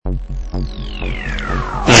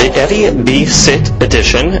The Eddie B. Sit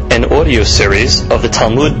edition and audio series of the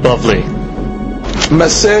Talmud Bavli.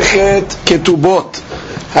 Masechet Ketubot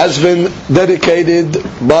has been dedicated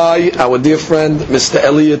by our dear friend Mr.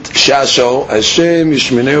 Elliot Shasho. Hashem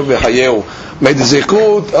Yishmeneu v'Hayeu. May the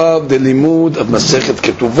zikut of the limud of Masechet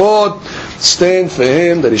Ketuvot stand for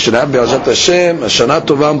him, that he should have Be'ezrat Hashem Hashana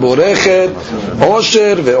Tova Borechet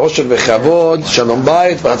Osher ve'Osher ve'Chavod Shalom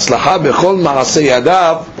Bayit v'Hatzlacha b'Chol Ma'aseh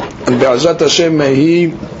Yadav, and Be'ezrat Hashem may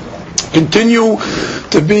he continue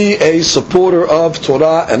to be a supporter of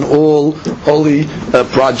Torah and all holy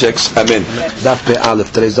projects. Amen. Daf Pe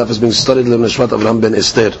Aleph. Today's daf is being studied L'Neshmat Avraham ben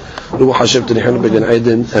Esther. Ruach Hashem T'nechenu B'Gan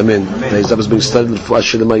Eden. Amen. Today's daf is being studied L'Fuah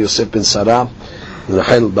Shelema Yosef ben Sarah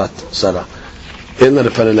L'Rachel bat Sarah. Inna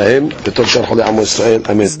Refer Lahem B'Tov Shar Choli Amo Yisrael.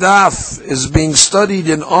 Amen. This daf is being studied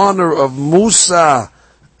in honor of Musa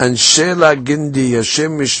and Shela Gindi.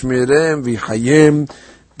 Hashem Mishmirem V'Chayim,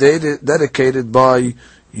 dedicated by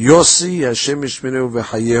Yossi, Hashem Yishmeru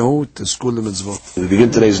v'Hayehu, Teskul Mitzvot. We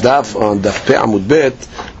begin today's daf on Daf Pe Amud Bet,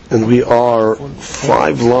 and we are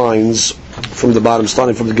 5 lines from the bottom,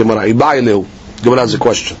 starting from the Gemara. Ibaileu. Gemara has a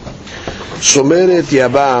question. Shomeret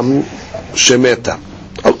Yavam Shemeta.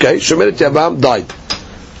 Okay, Shomeret Yavam died.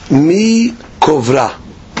 Mi Kovra.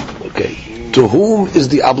 Okay, to whom is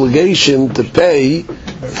the obligation to pay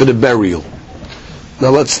for the burial? Now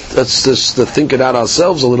let's just think it out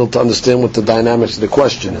ourselves a little to understand what the dynamics of the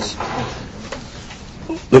question is.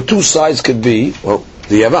 The two sides could be, well,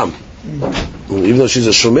 the Yavam. Even though she's a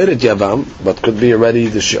Shomeret Yavam, but could be already,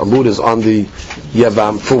 the Amud is on the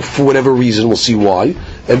Yavam, for whatever reason, we'll see why,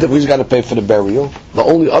 and that we've got to pay for the burial. The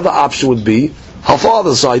only other option would be her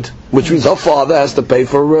father's side, which means her father has to pay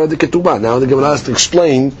for the Ketubah. Now the Gemara has to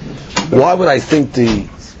explain, why would I think the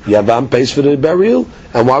Yavam pays for the burial,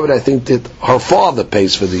 and why would I think that her father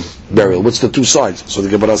pays for the burial? What's the two sides? So the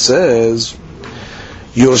Gemara says,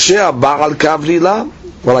 Yorshea Baal Kavrila.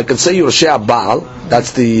 Well, I could say Yorshea Baal,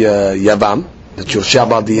 that's the Yavam, that's Yorshea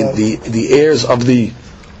Baal, the heirs of the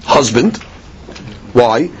husband.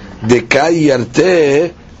 Why? Dekai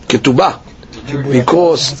Yarte Ketubah.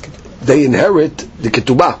 Because they inherit the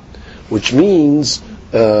Ketubah, which means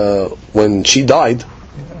when she died,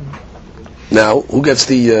 now, who gets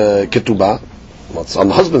the ketubah? Well, it's on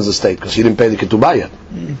the husband's estate because he didn't pay the ketubah yet.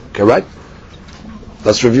 Okay, right?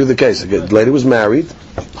 Let's review the case. Again, the lady was married,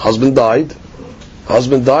 husband died.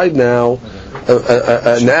 Husband died now.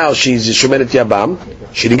 Now she's Shomeret Yavam.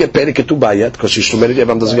 She didn't get paid the ketubah yet because she's Shomeret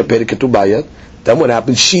Yavam, doesn't get paid the ketubah yet. Then what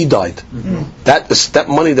happened? She died. That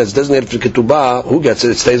money that's designated for ketubah, who gets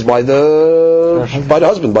it? It stays by the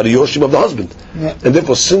husband, by the Yoshim of the husband. And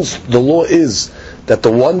therefore, since the law is that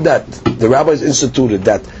the one that the rabbis instituted,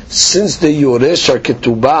 that since the Yoresh are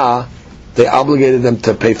ketubah, they obligated them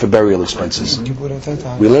to pay for burial expenses.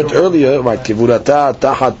 We learned earlier, right, kivurata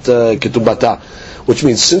tahat ketubata, which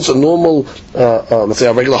means since a normal, let's say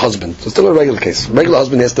a regular husband, so still a regular case, a regular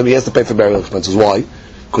husband has to pay for burial expenses. Why?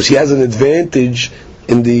 Because he has an advantage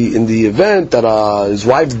in the event that his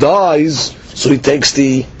wife dies, so he takes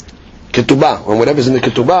the ketubah, and whatever's in the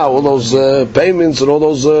ketubah, all those payments and all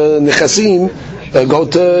those nechasim go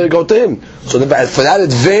to him. So for that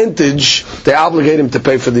advantage, they obligate him to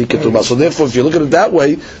pay for the ketubah. So therefore, if you look at it that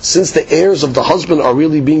way, since the heirs of the husband are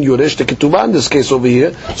really being yoresh the ketubah in this case over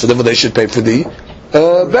here, so therefore they should pay for the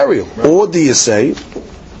burial. Or do you say, or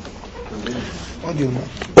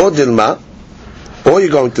dilma, or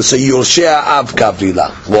you're going to say Yoshea Av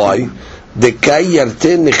Kavrila. Why?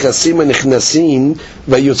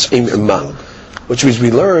 Which means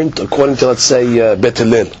we learned, according to, let's say, Bet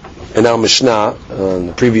Hillel, in our Mishnah on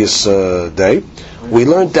the previous day, we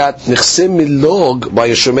learned that Nechse Milog by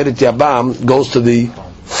a Shomeret Yavam goes to the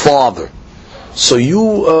father. So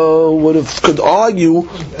you could argue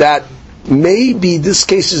that maybe this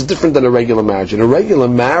case is different than a regular marriage. In a regular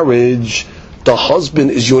marriage, the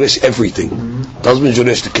husband is yoresh everything. The husband is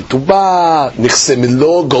yoresh the ketubah, Nechse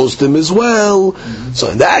Milog goes to him as well.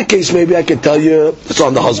 So in that case, maybe I can tell you it's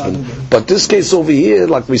on the husband. But this case over here,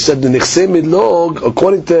 like we said, the Nechse Milog,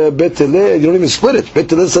 according to Bet Hillel, you don't even split it.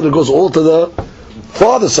 Bet Hillel said it goes all to the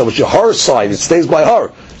father's side, which is her side. It stays by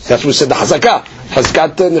her. That's what we said, the Hazakah.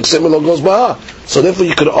 Hazkat Nechse Milog goes by her. So therefore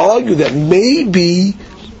you could argue that maybe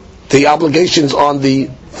the obligation is on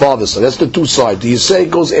the father. So that's the two sides. Do you say it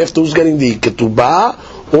goes after who's getting the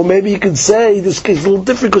ketubah, or maybe you could say this case is a little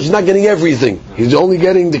different because he's not getting everything. He's only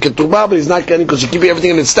getting the ketubah, but he's not getting because he's keeping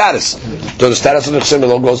everything in its status. So the status of the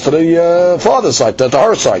chesed goes to the father's side, to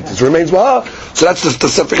her side. It remains by her. So that's the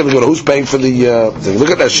specific of the who's paying for the thing. Look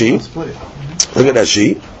at that sheet. Look at that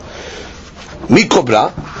sheet. Mi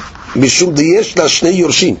kobra. Mishum diyesh la shnei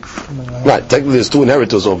yorshin. Right, technically there's two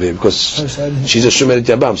inheritors over here because she's a Shomeret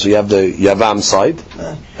Yabam. So you have the Yavam side,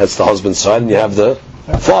 that's the husband's side, and you have the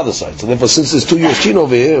father's side. So therefore, since there's two Yorshin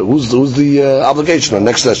over here, who's the obligation?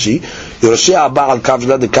 Next Rashi, Yorshei Abba al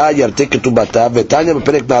Kavla Deka Yarte Ketubata Vetanya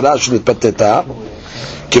Beperek Nara Shulipeteta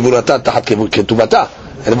Kivurata Tahat Ketubata.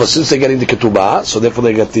 And if since they're getting the ketubah, so therefore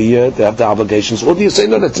they get they have the obligations. Or do you say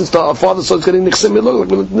no, that since the father's son is getting the ksimil,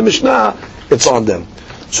 like in the Mishnah, it's on them.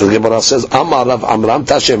 So the Gemara says, Amar Rav Amram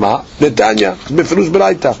Tashema Netanya Befrush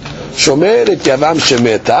Beraita Shomer et Yavam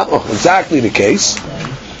Shemeta. Oh, exactly the case.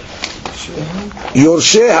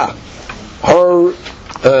 Yorsheha, her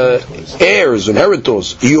heirs,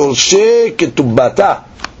 inheritors. Yorshe Ketubata,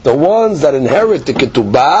 the ones that inherit the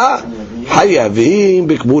ketubah, Hayavim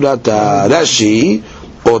Bikmurata. Rashi.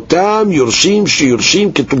 Otam yorshim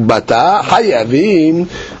shiurshim ketubata hayavim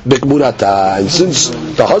bekmurata. And since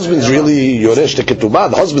the husband's really yoresh the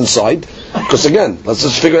ketubah, the husband's side, because again, let's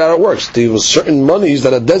just figure out how it works. There was certain monies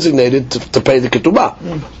that are designated to pay the ketubah.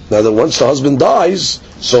 Now that once the husband dies,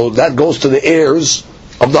 so that goes to the heirs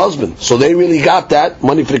of the husband. So they really got that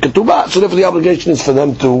money for the ketubah. So therefore the obligation is for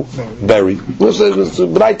them to bury.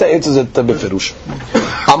 Braita answers it beferush.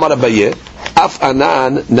 Amar Abaye, af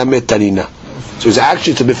anan nametanina. So it's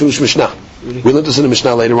actually to Befirush Mishnah. We learned this in the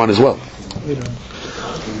Mishnah later on as well.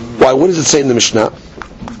 Why? What does it say in the Mishnah?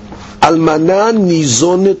 Almana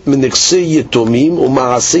nizonet minexei yetomim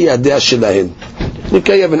u'maasei yadea shelahen.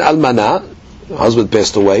 Okay, you have an almana, husband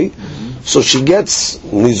passed away, so she gets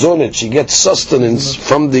nizonet, she gets sustenance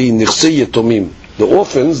from the nexei yetomim. The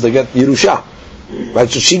orphans, they get Yerusha. Right?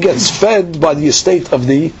 So she gets fed by the estate of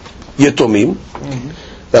the yetomim.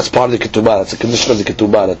 That's part of the ketubah. That's a condition of the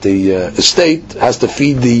ketubah, that the estate has to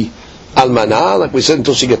feed the almana, like we said,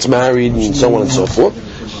 until she gets married and so on and so forth.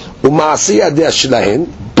 But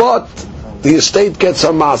the estate gets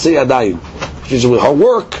her ma'aseh yadayim. Her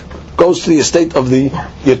work goes to the estate of the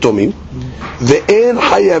yetomim. Ve'en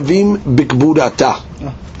hayavim bikburata.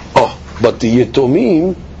 Oh, but the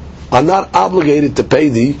yetomim are not obligated to pay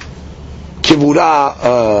the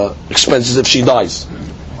kivura expenses if she dies.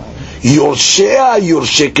 Yorshea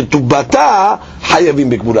yorshe ketubata hayavim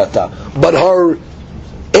bikburata. But her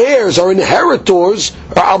heirs, her inheritors,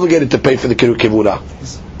 are obligated to pay for the kivura.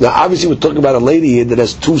 Now, obviously, we're talking about a lady here that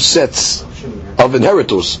has two sets of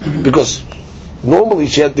inheritors, because normally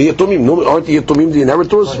she had the yetomim. Aren't the yetomim the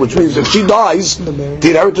inheritors? Which means if she dies, the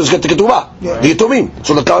inheritors get the ketubah, the yetomim.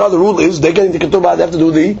 So the rule is they're getting the ketubah; they have to do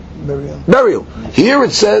the burial. Here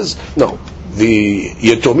it says no. The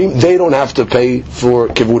yetomim, they don't have to pay for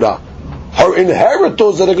kivura. Her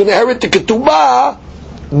inheritors that are going to inherit the ketubah,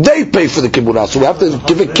 they pay for the kibburah. So we have to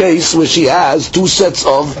give a case where she has two sets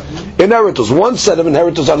of inheritors. One set of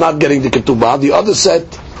inheritors are not getting the ketubah, the other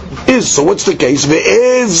set is. So what's the case? What's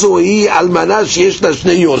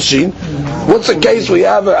the case? We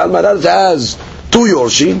have almanah that has two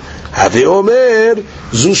yorshin.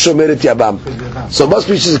 So it must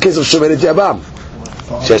be she's a case of shomeret yabam.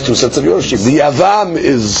 She has two sets of yorshin. The yavam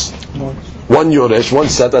is one yoresh, one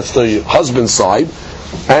set, that's the husband's side,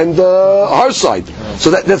 and her side. So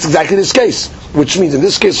that's exactly this case. Which means in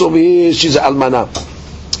this case over here, she's an almanah.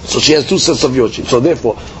 So she has two sets of yorshin. So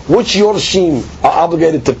therefore, which yorshin are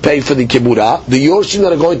obligated to pay for the kibburah? The yorshin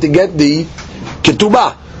that are going to get the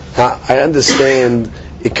ketubah. I understand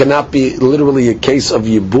it cannot be literally a case of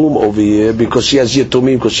yibum over here because she has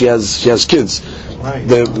yetumim, because she has kids. Right.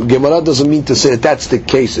 The Gemara doesn't mean to say that that's the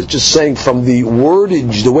case. It's just saying from the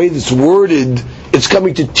wordage, the way it's worded, it's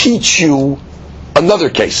coming to teach you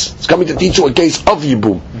another case. It's coming to teach you a case of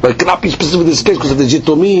yibum. But it cannot be specific in this case because if there's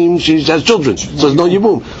yitomim, she has children. So there's no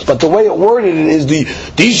yibum. But the way it worded it is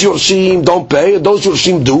these yorshim don't pay, and those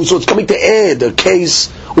yorshim do. So it's coming to add a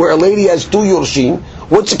case where a lady has two yorshim.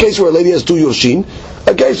 What's the case where a lady has two yorshim?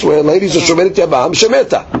 A case where a lady's a shomeret yabam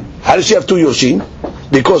shemeta. How does she have two yorshim?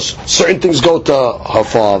 Because certain things go to her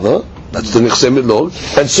father, that's the nechsei midlog,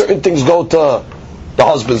 and certain things go to the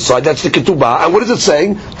husband's side, that's the ketubah. And what is it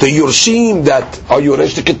saying? The yorshim that are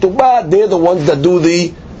yoresh the ketubah, they're the ones that do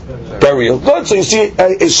the burial. Good. So you see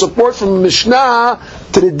a support from Mishnah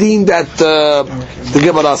to the deen that the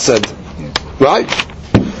Gemara said, right?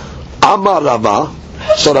 Amar Rava.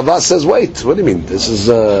 So Rava says, wait, what do you mean? This is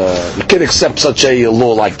you can't accept such a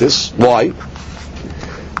law like this. Why?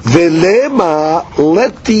 Velema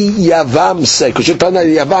leti yavam say, because you're telling that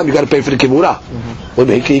yavam, you got to pay for the kibura. Well,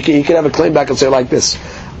 he can have a claim back and say like this: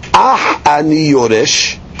 Ah ani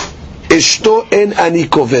yoresh, ishto en ani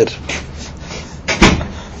kover.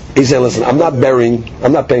 He said, listen, I'm not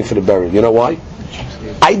paying for the burial. You know why?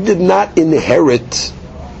 I did not inherit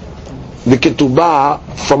the ketubah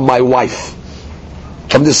from my wife.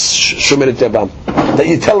 from this Shomeret Yabam, that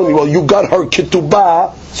you're telling me, well, you got her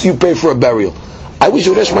ketubah, so you pay for a burial. I was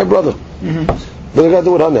Yoresh my brother. But I got to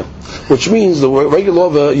do it on now. Which means the regular law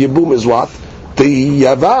of a Yibum is what? The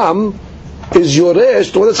Yavam is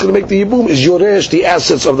Yoresh, the one that's going to make the Yibum is Yoresh, the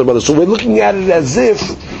assets of the brother. So we're looking at it as if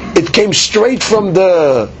it came straight from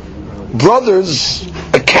the brother's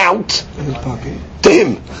account to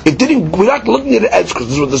him. It didn't, we're not looking at it as, because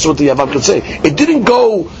this is what the Yavam could say. It didn't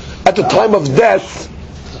go at the time of death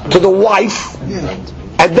to the wife,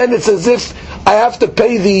 and then it's as if I have to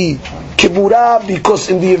pay the kibura because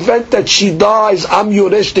in the event that she dies, I'm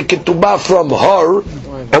yoresh the ketubah from her,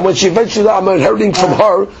 and when she eventually dies, I'm inheriting from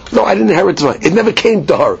her. No, I didn't inherit from her. It never came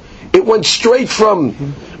to her. It went straight from,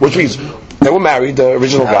 which means they were married, the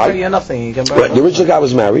original guy. Right, the original guy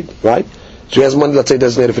was married, right? So he has money, let's say,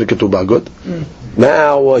 designated for the ketubah, good.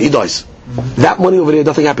 Now he dies. That money over there,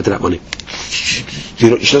 nothing happened to that money.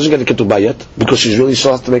 She doesn't get the ketubah yet because she's really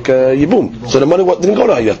sought to make a yibum. So the money didn't go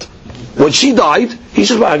to her yet. When she died, he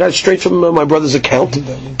says, well, I got it straight from my brother's account.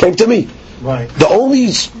 Came to me. Right. The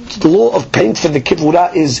only law of paying for the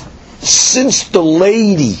ketubah is since the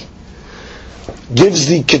lady gives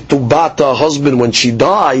the ketubah to her husband when she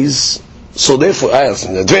dies, so therefore, that's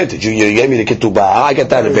an advantage. You gave me the ketubah, I get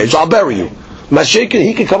that advantage, I'll bury you. Mashaykin,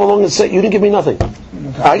 he could come along and say, you didn't give me nothing.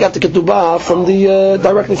 I got the ketubah from the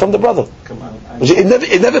directly from the brother.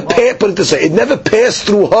 It never passed. Put it this way: it never passed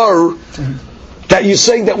through her that you're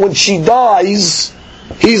saying that when she dies,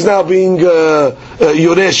 he's now being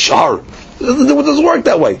yoresh her. It doesn't work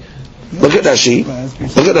that way. Look at Rashi.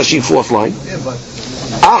 Look at Rashi, fourth line.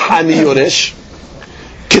 Ani yoresh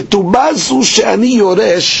ketubah zu she'ani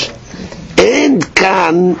yoresh en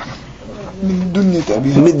kan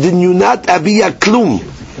midinyunat abiya klum.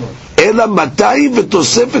 אלא מתי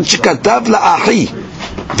ותוספת שכתב לאחי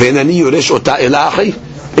ואינני יורש אותה אל האחי.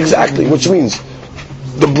 Exactly, which means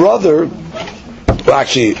the brother, well,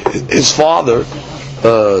 actually his father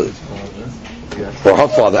or her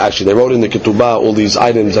father, actually they wrote in the ketubah all these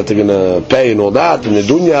items that they're going to pay and all that, and the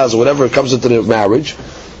dunyas or whatever comes into the marriage,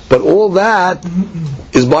 but all that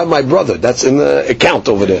is by my brother. That's in the account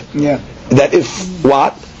over there. Yeah. That if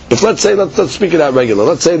what? If let's say, let's speak of that regular.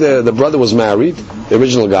 Let's say the brother was married, the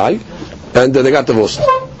original guy, and they got divorced.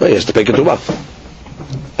 Well, he has to pay ketubah,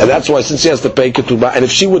 and that's why since he has to pay ketubah, and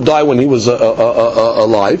if she would die when he was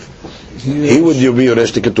alive, he would be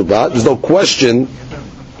yoresh the ketubah. There's no question.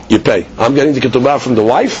 You pay. I'm getting the ketubah from the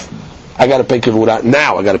wife. I got to pay kibura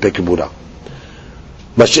now. I got to pay kibura.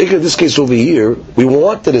 But in this case over here, we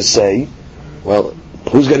wanted to say, well,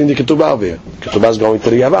 who's getting the ketubah over here? Ketubah is going to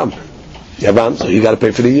the yavam. Yavam, so you got to pay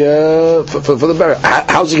for the for the burial.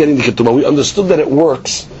 How's he getting the ketubah? We understood that it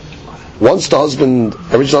works once the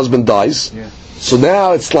original husband dies. Yeah. So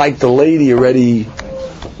now it's like the lady already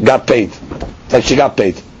got paid. It's like she got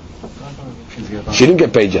paid. She didn't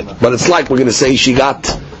get paid yet, but it's like we're going to say she got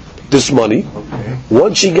this money. Okay.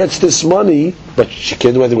 Once she gets this money, but she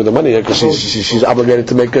can't do anything with the money because she's obligated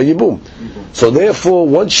to make a yibum. So therefore,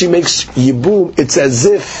 once she makes yibum, it's as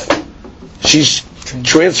if she's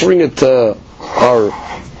transferring it to her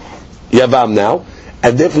yavam now,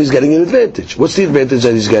 and therefore he's getting an advantage. What's the advantage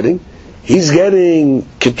that he's getting? He's getting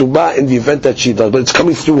ketubah in the event that she does, but it's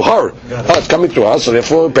coming through her. It's coming through her, so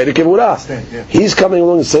therefore pay the kibura. He's coming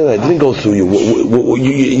along and saying, I didn't go through you.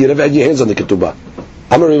 You never had your hands on the ketubah.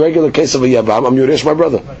 I'm a regular case of a yavam. I'm yoresh my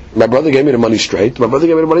brother. My brother gave me the money straight.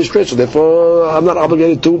 So therefore I'm not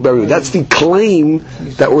obligated to bury you. That's the claim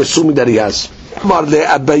that we're assuming that he has. So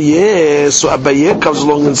Abaye comes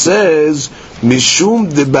along and says, Mishum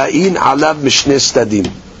deba'in alav mishne stadim.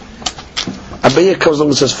 Abaye comes along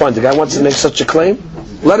and says, fine, the guy wants to make such a claim,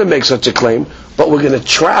 let him make such a claim, but we're going to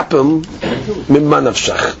trap him mimma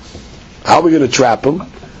nafshach. How are we going to trap him?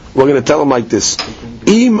 We're going to tell him like this: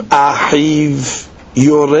 Im ahiv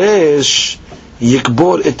yoresh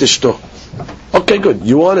yikbor et ishto. Okay, good.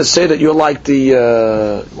 You want to say that you're like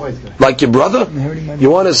like your brother? You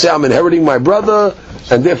want to say I'm inheriting my brother,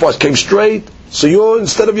 and therefore I came straight. So you're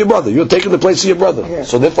instead of your brother. You're taking the place of your brother. Yeah.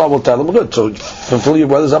 So therefore I will tell him, good. So fulfill your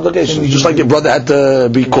brother's obligations. Just like your brother had to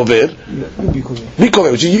be kover. Be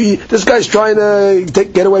kover. This guy's trying to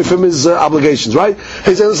get away from his obligations, right?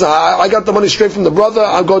 He says, listen, I got the money straight from the brother.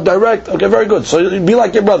 I'll go direct. Okay, very good. So be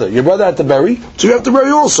like your brother. Your brother had to bury, so you have to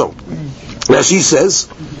bury also. Now she says,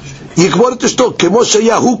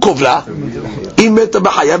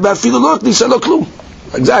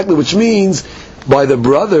 exactly, which means by the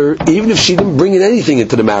brother, even if she didn't bring in anything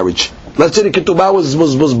into the marriage. Let's say the ketubah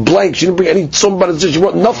was blank, she didn't bring somebody said she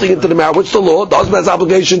brought nothing into the marriage. What's the law? The husband has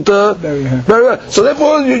obligation to bury her. So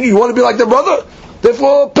therefore, you want to be like the brother?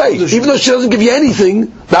 Therefore, pay. Even though she doesn't give you anything,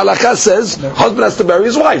 the halakha says husband has to marry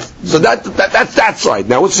his wife. So that's that side.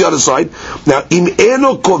 Now, what's the other side? Now, im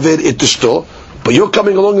eno kover itishto, but you're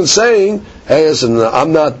coming along and saying, hey, listen, I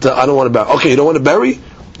don't want to bury. Okay, you don't want to bury?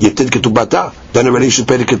 Yitin ketubata. Then already you should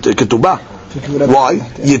pay the ketubah. Why?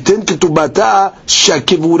 Yitin ketubata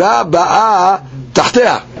shakivura ba'a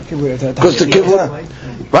tahtea.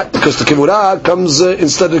 Because the kivura comes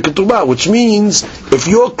instead of the ketubah, which means if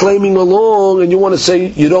you're claiming along and you want to say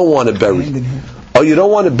you don't want to bury, or you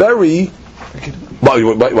don't want to bury, why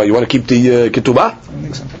you want to keep the ketubah?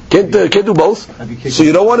 Can't do both. So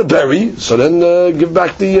you don't want to bury, so then give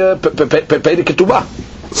back the pay the ketubah.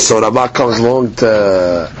 So Rabbi comes along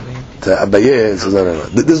to Abaye and says, no.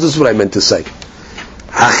 This is what I meant to say.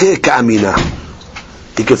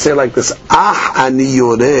 He could say like this, ani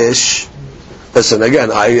yoresh. Listen,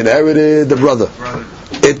 again, I inherited the brother.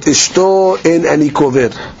 It ishto in ani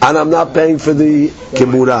kover, and I'm not paying for the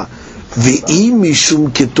kibura. V'i mishum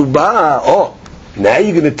ketubah. Oh, now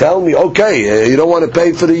you're going to tell me, okay, you don't want to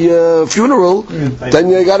pay for the funeral, then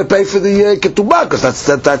you got to pay for the ketubah, because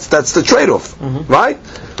that's the trade-off, right?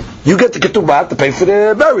 You get the ketubah to pay for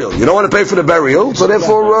the burial. You don't want to pay for the burial, so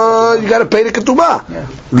therefore you got to pay the ketubah.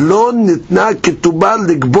 Lo nitna ketubah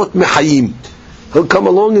ligbot mehayim. He'll come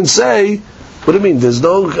along and say, what do you mean? There's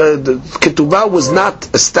no the ketubah was not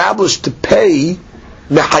established to pay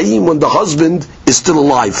mehayim when the husband is still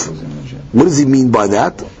alive. What does he mean by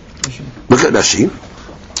that? Look at Rashi.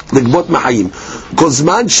 Ligbot mehayim.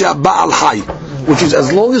 Kozman she'ba'al hay, which is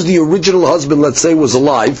as long as the original husband, let's say, was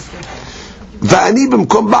alive. Which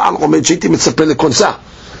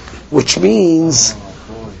means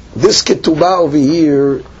this ketubah over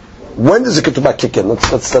here, when does the ketubah kick in?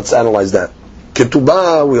 Let's analyze that.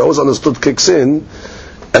 Ketubah, we always understood, kicks in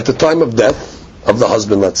at the time of death of the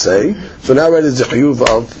husband, let's say. So now it is the chiyuv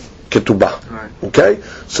of ketubah. Okay?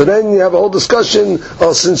 So then you have a whole discussion,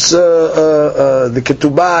 since the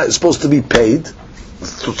ketubah is supposed to be paid,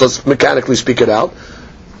 so let's mechanically speak it out.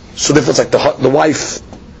 So therefore it's like the wife,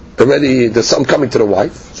 already there's something coming to the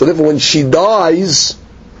wife. So therefore when she dies,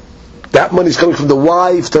 that money is coming from the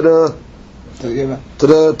wife to the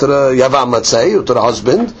yavam, let's say, or to the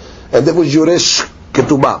husband, and therefore yuresh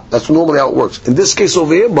ketubah. That's normally how it works. In this case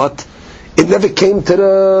over here, but it never came to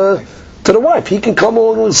the wife. He can come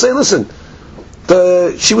along and say, listen,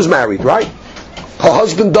 she was married, right? Her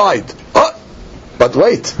husband died. But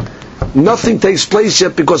wait, nothing takes place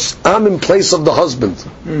yet because I'm in place of the husband.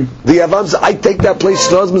 The yavam says, I take that place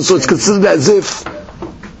to the husband, so it's considered as if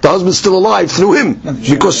the husband's still alive through him,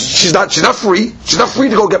 because she's not free. She's not free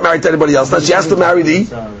to go get married to anybody else. Now she has to marry the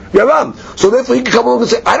yavam. So therefore, he can come along and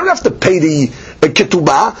say, I don't have to pay the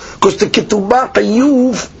ketubah, because the ketubah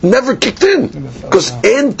chiyuv never kicked in, because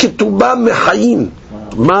en ketubah mehayim.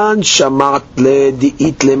 Man shamat le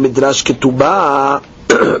diit le midrash ketubah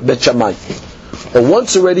bet shamay. But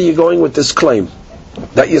once already you're going with this claim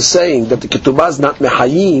that you're saying that the ketubah is not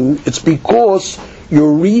mehayim, it's because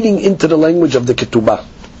you're reading into the language of the ketubah.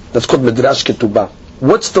 That's called midrash ketubah.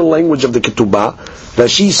 What's the language of the ketubah?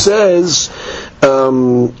 That she says,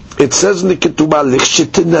 it says in the ketubah,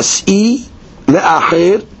 lichshetinas'i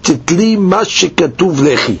le'acher titli ma shekatuv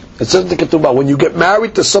lechi. It says in the ketubah, when you get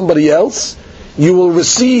married to somebody else, you will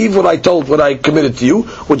receive what I committed to you,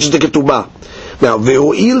 which is the ketubah. Now,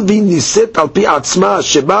 ve'o'il v'niset al pi atzma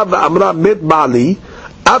sheba v'amra met ba'ali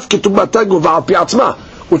af ketubata gova al pi atzma.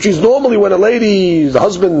 Which is normally when a lady's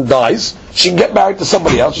husband dies, she can get married to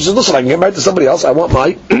somebody else. She says, listen, I can get married to somebody else, I want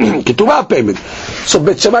my ketubah payment. So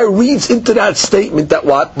Bet Shammai reads into that statement that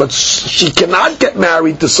what? But she cannot get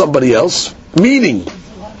married to somebody else, meaning,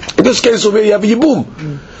 in this case over here you have a yibum.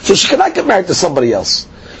 So she cannot get married to somebody else.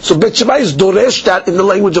 So Bet Shammai is doresh that in the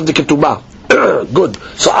language of the ketubah. Good.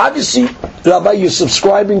 So obviously, Rabbi, you're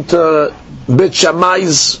subscribing to Bet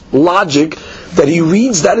Shammai's logic that he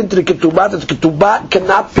reads that into the ketubah, that the ketubah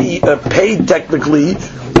cannot be paid technically,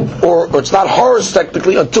 or it's not hers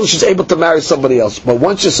technically, until she's able to marry somebody else. But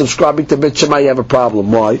once you're subscribing to Bet Shammai, you have a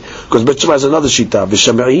problem. Why? Because Bet Shammai is another shita.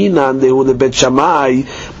 V'shame'inan dehu le Bet Shammai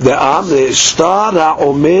de'am shtar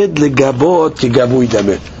ha'omed legabot kigavui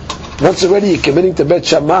dameh. Once already you're committing to Bet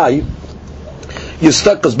Shammai, you're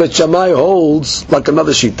stuck, because Bet Shammai holds like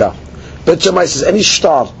another shita. Bet Shammai says any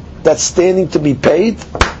shtar that's standing to be paid,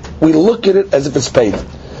 we look at it as if it's paid.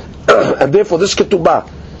 And therefore this ketubah,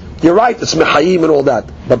 you're right, it's mehayim and all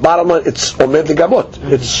that, but bottom line, it's omed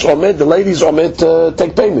legabot. It's omed, the ladies omed to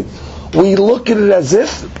take payment. We look at it as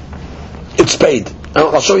if it's paid.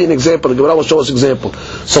 I'll show you an example. The Gemara will show us an example.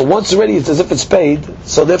 So once already it's as if it's paid,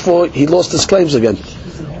 so therefore he lost his claims again.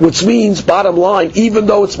 which means, bottom line, even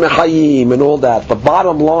though it's mechayim and all that, but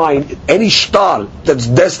bottom line, any shtar that's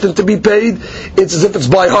destined to be paid, it's as if it's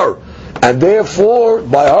by her. And therefore,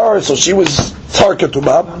 by her, so she was her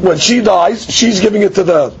ketubah. When she dies, she's giving it to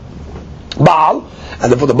the Baal,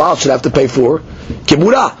 and therefore the Baal should have to pay for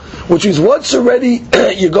Kibura. Which means once already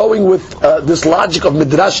you're going with this logic of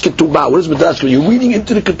Midrash Ketubah. What is Midrash Ketubah? You're reading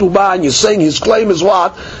into the Ketubah and you're saying his claim is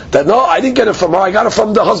what? That no, I didn't get it from her, I got it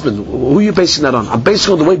from the husband. Who are you basing that on? I'm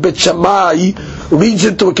basing on the way Bet Shammai reads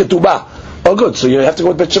into a Ketubah. Oh good, so you have to go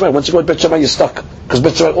with Bet Shammai. Once you go with Bet Shammai, you're stuck. Because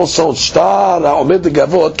Bet Shammai also shtar omed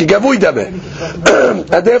legavot kigavui dame.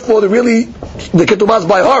 And therefore the ketubah is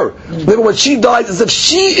by her. Therefore when she dies, as if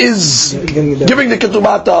she is giving the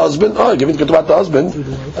ketubah to husband. Oh, giving the ketubah to husband.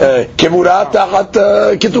 Kemura tachat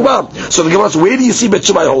ketubah. So the Gemara says, where do you see Bet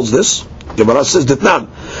Shammai holds this? The Gemara says, Ditnan.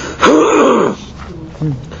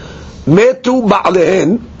 Metu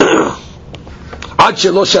ba'lehen ad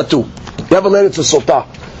shelo shatu. You have a letter to Sultan.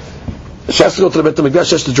 She has to go to the Beit HaMikdash,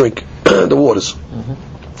 she has to drink the waters.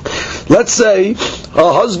 Let's say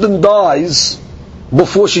her husband dies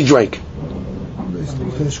before she drank.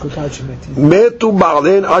 Metu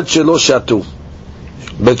ba'alein ad shelo shatu.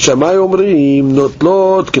 Bet Shammai omrim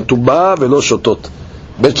notlot ketubah velo shotot.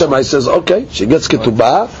 Bet Shammai says, okay, she gets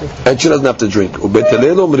ketubah and she doesn't have to drink. Ubet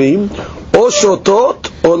Hillel omrim o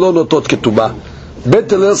shotot o lo notot ketubah. Bet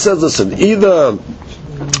Hillel says, listen, either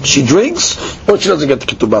she drinks or she doesn't get the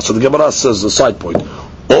ketubah. So the Gemara says, the side point,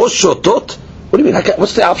 o shotot. What do you mean?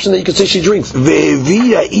 What's the option that you can say she drinks? The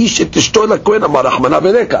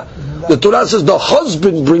Torah says the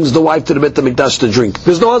husband brings the wife to the Beit HaMikdash to drink.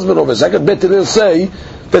 There's no husband over there. I can Bet Hillel say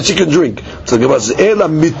that she can drink. So the Gemara says, Ela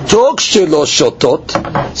mitok shelo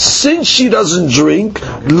shotot. Since she doesn't drink,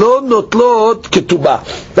 lo notlot ketubah.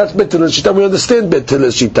 That's Bet Hillel shita. We understand Bet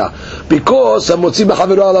Hillel shita because hamotzi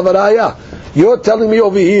b'chavero alav haraya. You're telling me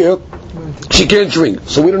over here she can't drink,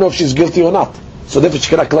 so we don't know if she's guilty or not. So therefore she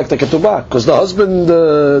cannot collect the ketubah because the husband,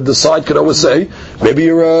 the side could always say, maybe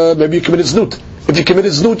you committed znut. If you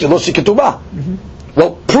committed znut, you lost your ketubah.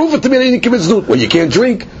 Well, prove it to me that you didn't commit znut. Well, you can't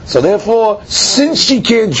drink. So therefore, since she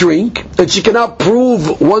can't drink and she cannot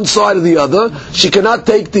prove one side or the other, she cannot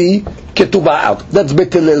take the ketubah out. That's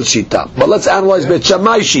Bet Hillel shita. But let's analyze Bet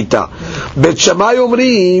Shammai shita. Bet Shammai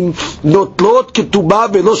omrim notlot ketubah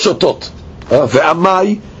velo shotot.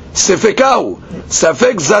 Ve'amai sefekahu.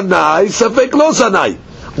 Safek zanai, safek lo zanai.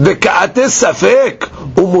 Ve'ka'ate safek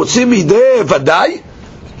umotzi mideh vadai.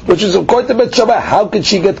 Which is according to Bet Shammai. How could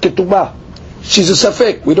she get ketubah? She's a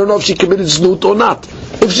safek. We don't know if she committed znut or not.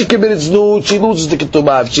 If she committed znut, she loses the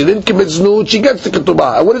ketubah. If she didn't commit znut, she gets the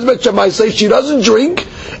ketubah. And what does Bet Shammai say? She doesn't drink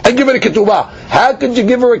and give her a ketubah. How could you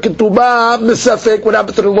give her a ketubah misafek? What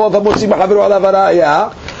happened to the law of hamotzi b'chavero alav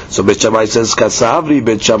haraya? So Bet Shammai says, Kasavri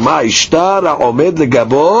Bet Shammai ishtar ha'omed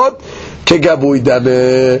legabot kegabui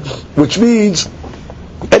dameh. Which means,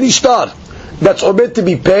 any shtar that's omed to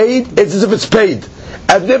be paid, it's as if it's paid.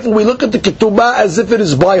 And therefore we look at the ketubah as if it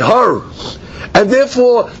is by her. And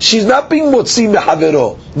therefore she's not being motzi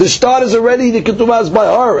mehavero. The shtar is already, the ketubah is by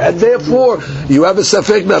her. And therefore you have a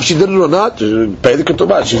safek now if she did it or not, pay the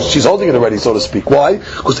ketubah. She's holding it already, so to speak. Why?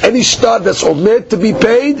 Because any shtar that's omed to be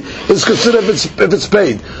paid is considered if it's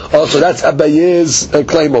paid. Also that's Abaye's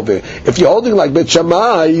claim over here. If you're holding like Bet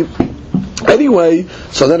Shammai, anyway,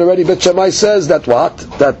 so then already Bet Shammai says that what?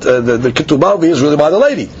 That the ketubah over here is really by the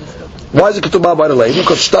lady. Why is it ketubah by the lady?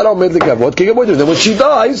 Because shtar omed legavot kegavui. Then when she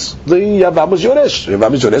dies, the yavam is yoresh.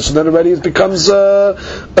 Yavam is yoresh, and then already it becomes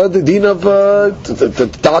the din of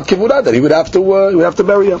ta'at kivura that he would have to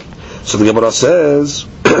marry her. So the Gemara says,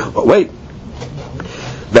 wait.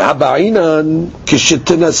 והבעינן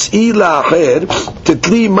כשתנשאי לאחר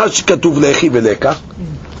תתלי מה שכתוב לכי ולקה.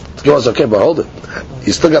 The Gemara says, okay, but hold it.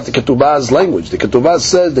 You still got the ketubah's language. The ketubah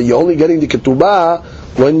says that you're only getting the ketubah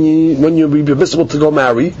when you're permissible to go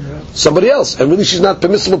marry somebody else, and really she's not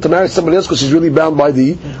permissible to marry somebody else because she's really bound by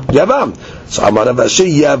the yavam. So Amar Rav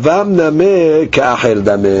Ashi yavam nameh ka'acher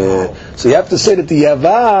dameh. So you have to say that the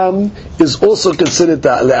yavam is also considered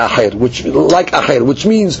le'acher, which like acher, which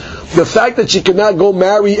means the fact that she cannot go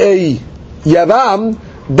marry a yavam,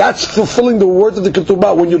 that's fulfilling the words of the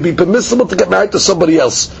ketubah when you'll be permissible to get married to somebody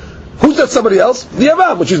else. Who's that somebody else? The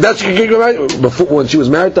Yavam, which is that she can get married. Before, when she was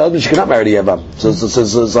married to her husband, she cannot marry the Yavam. So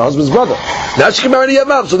it's her husband's brother. Now she can marry the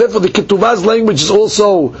Yavam. So therefore the Ketubah's language is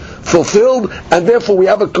also fulfilled, and therefore we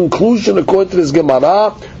have a conclusion according to this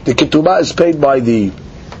Gemara. The Ketubah is paid by the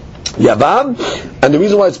Yavam, and the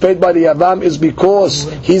reason why it's paid by the Yavam is because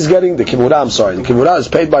he's getting the Kivurah, the Kivurah is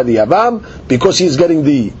paid by the Yavam because he's getting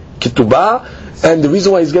the Ketubah, And the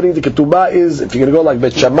reason why he's getting the ketubah is, if you're going to go like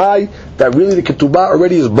Bet Shammai, that really the ketubah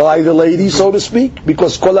already is by the lady, so to speak,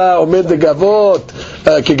 because kola omed de gavot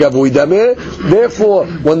kegavui dameh. Therefore,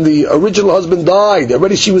 when the original husband died,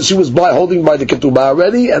 already she was holding by the ketubah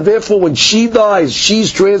already, and therefore when she dies,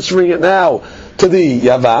 she's transferring it now to the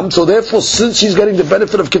Yavam. So therefore, since she's getting the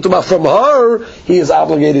benefit of ketubah from her, he is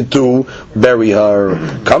obligated to bury her.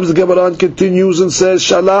 Comes the Gemara and continues and says,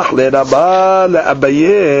 Shalach le Rabba le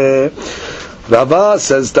Abaye. Rava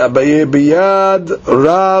says to Abaye biyad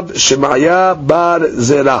Rav Shemaya bar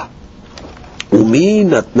Zera. Umi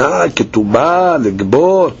natna ketubah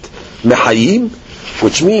legbot mehayim,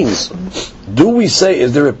 which means, do we say,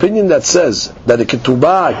 is there opinion that says that the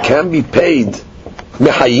ketubah can be paid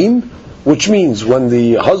mehayim? Which means, when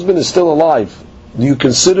the husband is still alive, do you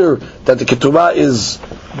consider that the ketubah is,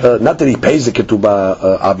 not that he pays the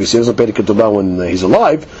ketubah, obviously, he doesn't pay the ketubah when he's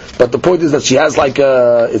alive, but the point is that she has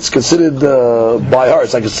it's considered by her,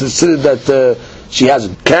 it's like it's considered that she has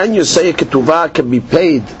it. Can you say a ketubah can be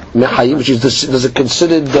paid mehayim, which is, does it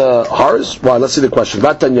considered hers? Well, let's see the question.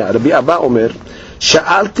 Vatanya, Rabbi Abba Omer,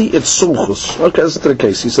 Sha'alti et sumchus. Okay, that's the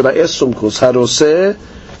case. He said, I asked sumchus, haroseh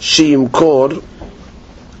shi'imkor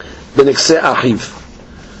b'nekse achiv.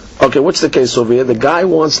 Okay, what's the case over here? The guy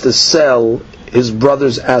wants to sell his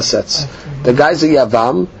brother's assets. The guy's a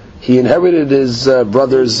Yavam. He inherited his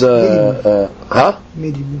brother's... He made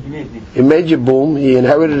Yibum. He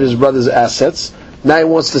inherited his brother's assets. Now he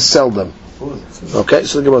wants to sell them. Okay,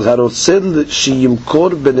 so the Gemara says,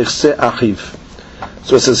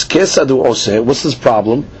 so it says, Kesadu Oseh. What's this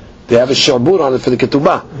problem? They have a sharbur on it for the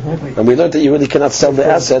ketubah. And we learned that you really cannot sell the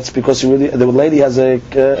assets because the lady has a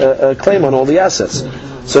claim on all the assets.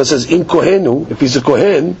 So it says, in kohenu, if he's a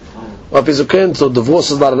kohen, or if he's a kohen, so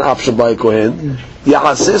divorce is not an option by a kohen.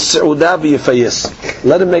 Ya'aseh se'udah v'yifayis.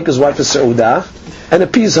 Let him make his wife a se'udah and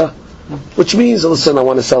appease her. Which means, listen, I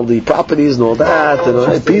want to sell the properties and all that,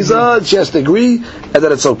 and appease her, she has to agree, and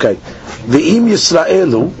then it's okay. V'im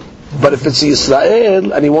Yisraelu, but if it's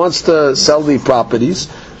Yisrael, and he wants to sell the properties,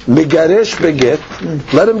 Migaresh beget,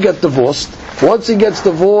 let him get divorced. Once he gets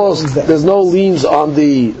divorced, there's no liens on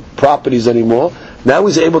the properties anymore. Now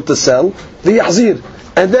he's able to sell the Yahzir.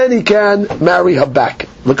 And then he can marry her back.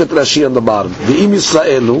 Look at Rashi on the bottom. The Im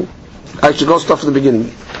Yisraelu, actually go start from the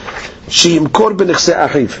beginning. She'imkor b'nechse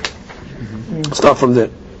achiv. Start from there.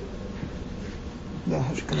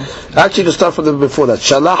 Actually, to start from the before that.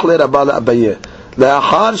 Shalach le Rabba le Abaye.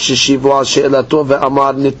 לאחר ששיבו על שאלתו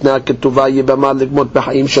ואמר ניתנה כתובה יבמה לגמות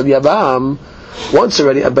בחיים של יבם. Once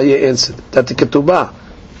already Abaye answered that the ketubah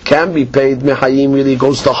can be paid mehayim, really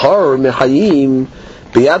goes to her mehayim.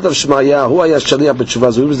 ביד רב שמעיה הוא היה שליח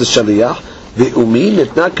בתשובה זו, he was the shaliach. ואומי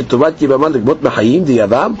ניתנה כתובת יבמה לגמות בחיים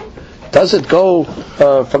דיבם. Does it go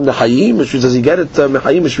from the hayim, which means, does he get it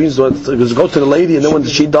mehayim, which means does it go to the lady and then when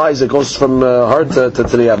she dies it goes from her to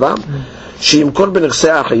the yabam? שימכור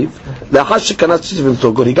בנכסי אחיו לאחר שקנה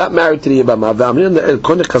שתיבתו, he got married to the Yavama,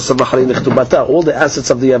 all the assets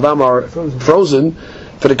of the Yavam are frozen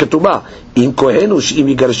for the ketubah. Im kohenu she'im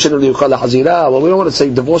yigarshenu liyuchal lahazira. Well, we don't want to say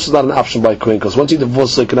divorce is not an option by kohen, because once he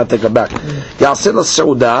divorces, he cannot take her back. Ya'aseh la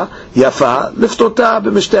seuda yafa liftota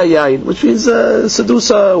b'mishtei hayayin, which means seduce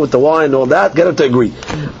her with the wine and all that, get her to agree.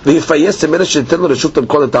 V'yifayes temena she'ten lo reshutam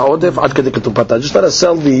kol et ha'odef ad kedei ketubata. Just let us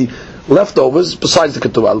sell the leftovers besides the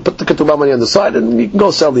ketubah. Put the ketubah money on the side and you can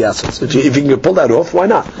go sell the assets. If you can pull that off, why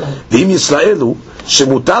not? V'im Yisraelu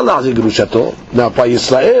shemutar lahazir gerushato. Now by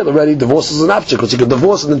Yisrael already divorce is an option because he can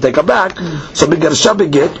divorce and then take her back. So migarsha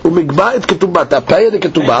beget umigba et ketubata, pay the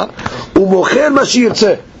ketubah umocher ma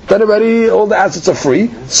sheyirtzeh. Then already all the assets are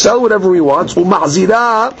free. Sell whatever he wants.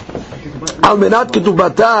 Umazira al menat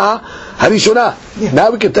ketubata harishona.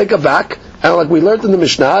 Now we can take her back. And like we learned in the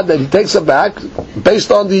Mishnah, that he takes her back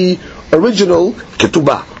based on the original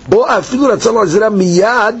ketubah. Or afilu ratzal hazira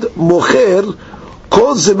miyad mocher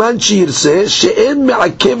kol zeman sheyirtzeh she'en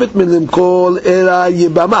me'akevet min limkol ela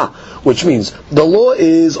yibama. Which means the law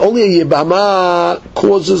is only a yibama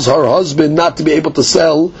causes her husband not to be able to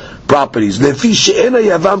sell properties. Lefi she'en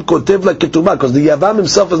yavam kotev la ketubah, because the yavam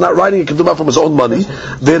himself is not writing a ketubah from his own money.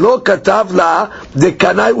 Velo katav la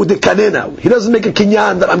dekanai udekanena. He doesn't make a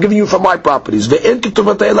kinyan that I'm giving you from my properties. Ve'en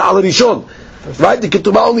ketubah ela al rishon. Right? The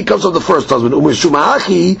ketubah only comes from the first husband. Umeshum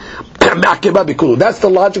ha'achi That's the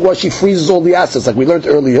logic why she freezes all the assets, like we learned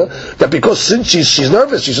earlier. That because since she's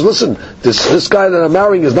nervous, she says, "Listen, this guy that I'm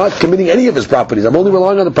marrying is not committing any of his properties. I'm only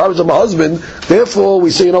relying on the properties of my husband. Therefore, we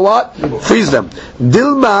say, you know what? Freeze them."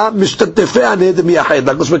 Dilma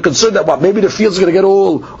because we're concerned that maybe the fields are going to get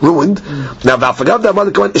all ruined. Now, so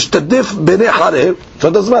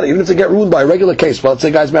it doesn't matter, even if they get ruined by a regular case. Well, let's say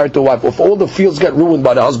a guy's married to a wife. If all the fields get ruined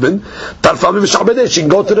by the husband, she can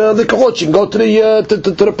go to the Ketuvot, she can go to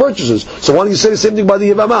the purchasers. So why don't you say the same thing by the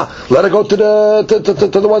Yevama? Let her go to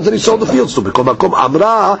the ones that he sold the fields to.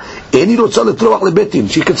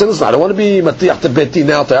 She can say, listen, I don't want to be matiach to betin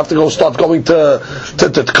now. I have to start going to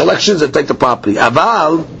collections and take the property.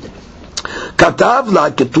 Aval כתב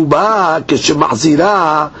לה כתובה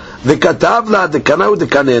כשמחזירה וכתב לה דקנה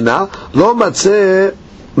ודקננה לא מצא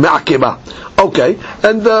מעכבה. Okay,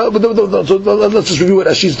 and let's just review what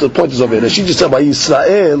Ashiz's the point is over here. Ashi just said by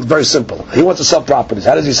Israel, very simple. He wants to sell properties.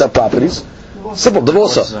 How does he sell properties? Simple,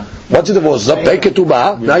 divorce her. Once he divorces her, pay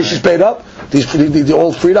ketubah. Now she's paid up. They're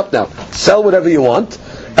all freed up now. Sell whatever you want,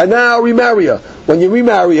 and now remarry her. When you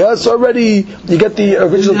remarry her, so already you get the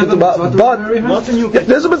original ketubah. But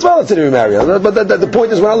there's a mitzvah to remarry her. But the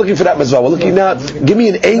point is, we're not looking for that mitzvah. We're looking now. Give me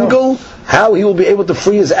an angle how he will be able to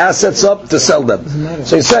free his assets up to sell them.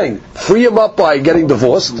 So he's saying, free him up by getting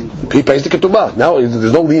divorced. He pays the ketubah. Now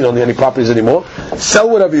there's no lien on any properties anymore. Sell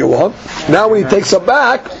whatever you want. Now when he takes her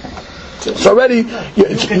back, so already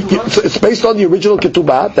it's based on the original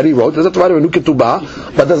ketubah that he wrote. He doesn't have to write a new ketubah,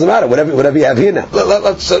 but it doesn't matter. Whatever you have here now.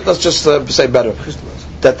 Let's just say better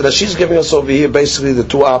that Rashi's giving us over here basically the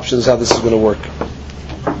two options how this is going to work.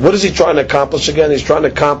 What is he trying to accomplish again? He's trying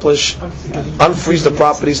to unfreeze the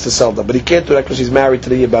properties to sell them, but he can't do that because he's married to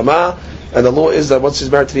the Yibama. And the law is that once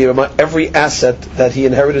he's married to the Yibama, every asset that he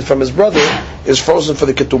inherited from his brother is frozen for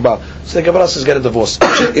the ketubah. So the Gemara says get a divorce.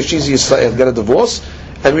 If she's Yisrael, get a divorce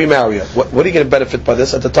and remarry her. What are you going to benefit by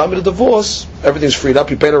this? At the time of the divorce, everything's freed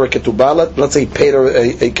up. You paid her a ketubah. Let's say he paid her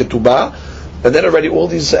a ketubah, and then already all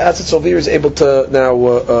these assets over here is able to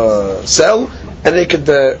now sell, and they could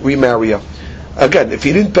remarry her. Again, if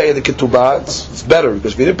he didn't pay the ketubah, it's better,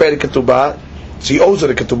 because if he didn't pay the ketubah, so he owes her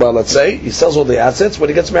the ketubah, let's say, he sells all the assets, when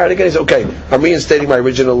he gets married again, he says, okay, I'm reinstating my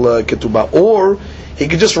original ketubah. Or, he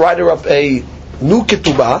could just write her up a new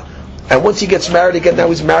ketubah, and once he gets married again, now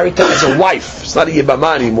he's married to her as a wife. It's not a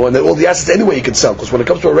yibama anymore, and then all the assets anyway you can sell, because when it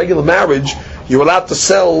comes to a regular marriage, you're allowed to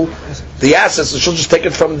sell the assets, and she'll just take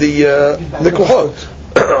it from the kohot.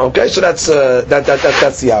 Okay, so that's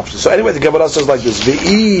the option. So anyway, the Gemara says like this: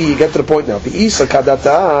 V'i, get to the point now. V'i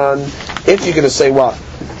sakadatan. If you're going to say what?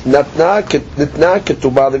 Natna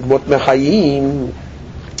ketubah l'gmot mechayim.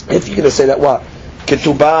 If you're going to say that what?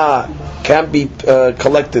 Ketubah can be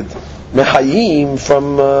collected mechayim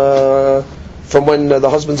from when the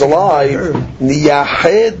husband's alive.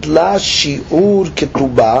 Niyahed la shiur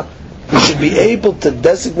ketubah. You should be able to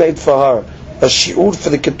designate for her a shiur for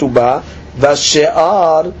the ketubah.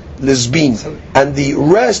 Vashe'ar lesbin, and the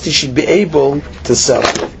rest he should be able to sell.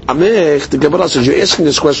 Amech, the Gemara says you're asking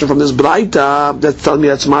this question from this Braita that's telling me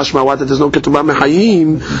that's mashma what that there's no ketubah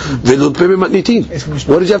mechayim veludpim matnitin.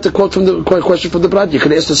 What did you have to quote from the question from the Braita? You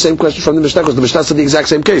can ask the same question from the Mishnah because the Mishnah said the exact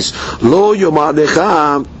same case. Lo yomar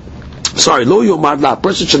lecha. Sorry, lo yomar la.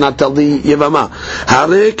 Person should not tell the Yevama.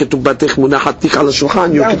 Hare ketubatech munachatik al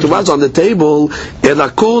shulchan. Your ketubah is on the table.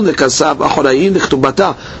 Elakol nekasav achorayin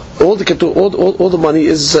ketubata. All the money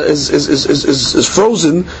is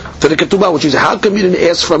frozen to the ketubah, which is how come you didn't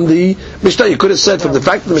ask from the Mishnah? You could have said from the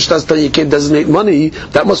fact that the Mishnah is telling you can't designate money,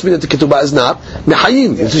 that must mean that the ketubah is not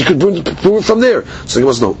mechayim. You could prove it from there. So there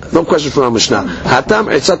was no question from our Mishnah. Hatam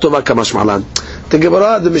etzat tova kamash malan. The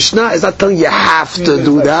Gemara, the Mishnah is not telling you have to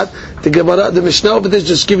do that. The Gemara, the Mishnah over there is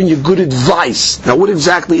just giving you good advice. Now, what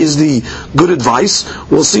exactly is the good advice?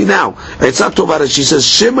 We'll see now. Etzat tova, she says,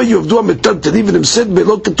 Shema yuvdu amitad tadiv nimsid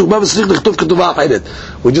below ketubah v'slich lechtov ketubah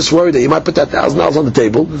achayret. We're just worried that you might put that $1,000 on the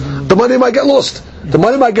table. The money might get lost. The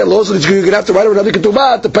money might get lost, and you're going to have to write another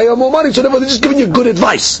ketubah to pay her more money. So therefore, they're just giving you good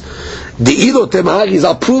advice. The Ilo Temach is,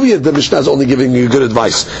 I'll prove you the Mishnah is only giving you good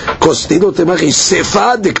advice. Because the Ilo Temach is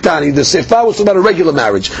Sefa Diktani. The Sefa was about a regular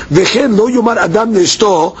marriage. V'chen lo yomar adam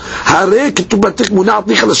ne'ishto hare ketubatik munat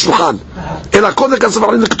nicha l'shulchan. Ela kol nekasaf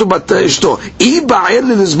alim ketubat ishto. I ba'er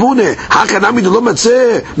le'lizbune hakanami lo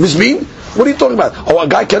matzeh mizmin. What are you talking about? Oh, a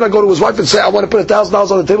guy cannot go to his wife and say, I want to put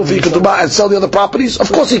 $1,000 on the table for you ketubah and sell the other properties? Of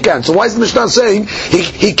course he can. So why is the Mishnah saying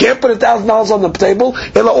he can't put $1,000 on the table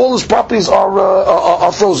and all his properties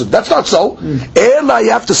are frozen? That's not so. Ela,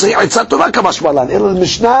 you have to say, the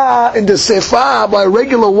Mishnah in the Sefa by a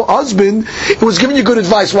regular husband, it was giving you good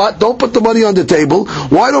advice. What? Don't put the money on the table.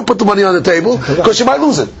 Why don't put the money on the table? Because you might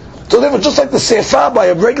lose it. So therefore, just like the sefa by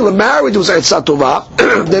a regular marriage was etzah tova,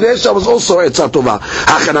 the resha was also etzah tova.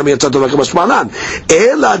 Hachanami etzah tova k'mashmalan.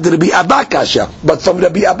 Ela Rabbi Abba kasha. But from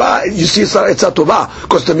Rabbi Abba, you see it's not etzah tova,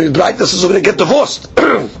 because the brightness is going to get divorced.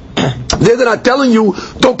 They're not telling you,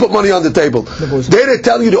 don't put money on the table. They're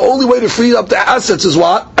telling you the only way to free up the assets is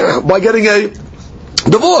what? By getting a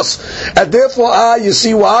divorce. And therefore, you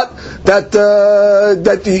see what? That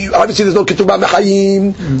obviously there's no ketubah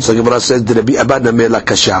mechayim. So Gemara says, Rabbi Abba namela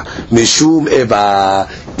kasha. Mishum eva.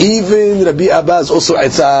 Even Rabbi Abba is also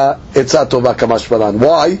etzah tova kamashmalan.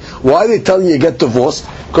 Why? Why are they telling you get divorced?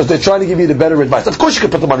 Because they're trying to give you the better advice. Of course you can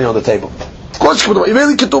put the money on the table. Of course you can put the money.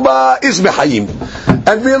 Really ketubah is mechayim.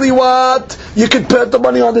 And really what? You can put the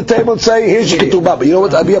money on the table and say, here's your ketubah. But you know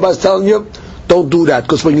what Rabbi Abba is telling you? Don't do that,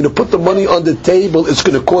 because when you put the money on the table, it's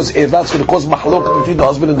going to cause eva, it's going to cause mahlok between the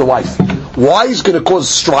husband and the wife. Why is going to cause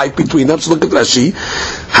strife between them? So look at Rashi.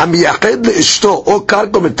 Hamiyached le'ishto o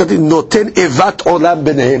karko metatin noten evat olam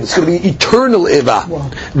benehem. It's going to be eternal eva.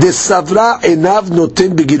 Desavra enav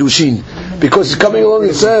noten begirushin. Because he's coming along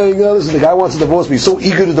and saying, listen, the guy wants to divorce me. He's so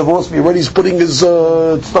eager to divorce me. Already he's putting his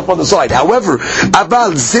stuff on the side. However,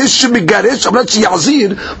 aval zesh megarish, I'm not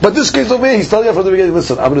shiyazir, but this case over here, he's telling you from the beginning,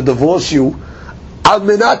 listen, I'm going to divorce you. I'm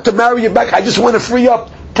not to marry you back. I just want to free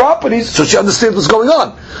up properties, so she understands what's going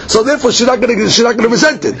on. So therefore, she's not going to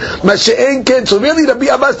resent it. So really, Rabbi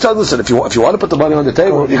Abbas tells us, listen, if you want to put the money on the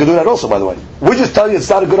table, you can do that also. By the way, we're just telling you it's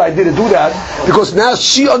not a good idea to do that, because now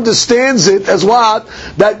she understands it as what,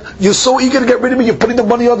 that you're so eager to get rid of me. You're putting the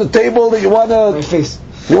money on the table that you want to.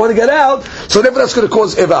 You want to get out, so therefore that's going to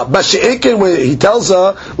cause eva. But she'enken, when he tells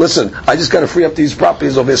her, listen, I just got to free up these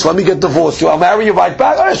properties over here, so let me get divorced. I'll marry you right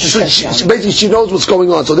back. Basically, she knows what's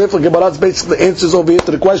going on. So therefore, Gemara basically answers over here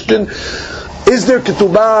to the question: is there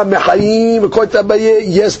ketubah mechayim? According to Abaye,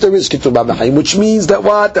 yes, there is ketubah mechayim, which means that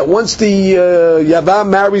what? That once the yavam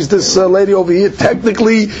marries this lady over here,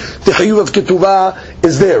 technically the chiyuv of ketubah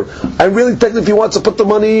is there. And really, technically, if he wants to put the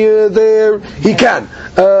money there, he can.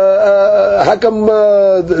 How come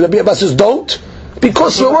Rabbi Abbas says don't?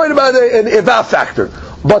 Because we're worried about an eva factor.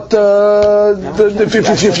 But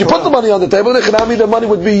if you put the money on the table, the money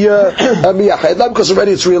would be miyached, because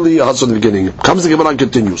already it's really a hustle in the beginning. Comes the Gemara and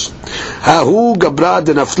continues.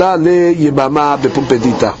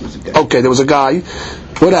 Okay, there was a guy.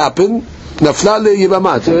 What happened? Nafla le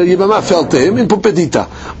Yibama fell to him in Pumpedita.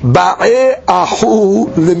 Ba'e ahu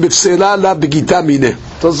lemifsela la begita mine.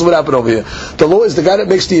 Tell us what happened over here. The law is the guy that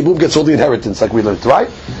makes the yibum gets all the inheritance, like we learned, right?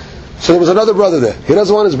 So there was another brother there. He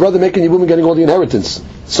doesn't want his brother making yibum and getting all the inheritance.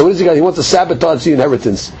 So what does he got? He wants to sabotage the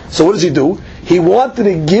inheritance. So what does he do? He wanted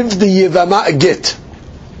to give the Yibama a get.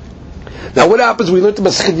 Now what happens, we learned the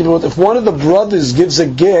Masechet Yibamot, if one of the brothers gives a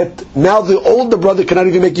get, now the older brother cannot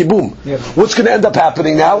even make Yibum. Yep. What's going to end up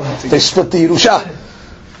happening now? They split the Yerusha.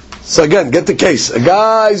 So again, get the case. A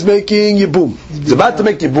guy's making Yibum. He's about to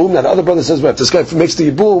make Yibum, now the other brother says, well, if this guy makes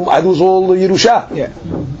the Yibum, I lose all the Yerusha. Yeah.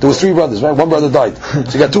 There was 3 brothers, right? One brother died.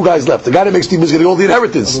 So you got 2 guys left. The guy that makes the Yibum is getting all the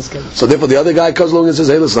inheritance. So therefore the other guy comes along and says,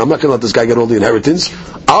 hey listen, I'm not going to let this guy get all the inheritance.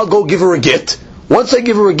 I'll go give her a get. Once I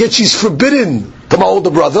give her a get, she's forbidden to my older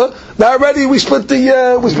brother. Now already we split the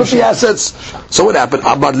assets. So what happened?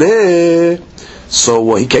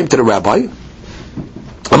 So he came to the rabbi.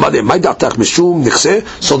 So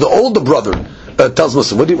the older brother tells him,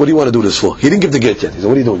 listen, what do you want to do this for? He didn't give the get yet. He said,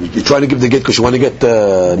 what are you doing? You're trying to give the get because you want to get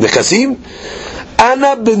nechasim?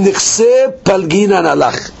 Ana b'nechse palgina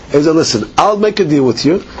nalach. He said, listen, I'll make a deal with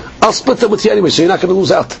you. I'll split them with you anyway, so you're not going to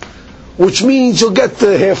lose out. Which means you'll get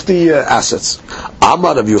half the assets.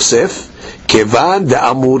 Amar of Yosef, Kevan de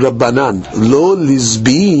Amur Rabbanan, lo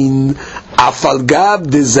lizbin,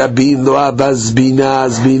 afalgab de zabin, lo abazbina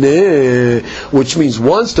azbine. Which means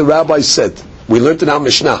once the rabbi said, we learned in our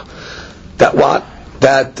Mishnah, that what?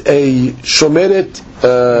 That a shomeret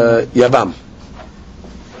yavam.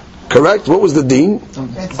 Correct? What was the deen?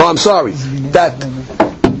 Oh, I'm sorry. That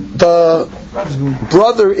the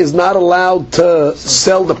brother is not allowed to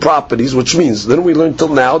sell the properties, which means, then we learned till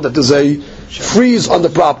now that there's a freeze on the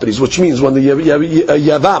properties, which means when the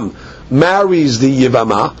Yavam marries the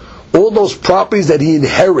Yavama, all those properties that he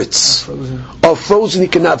inherits are frozen, he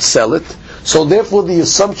cannot sell it. So therefore the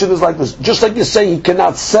assumption is like this, just like you're saying he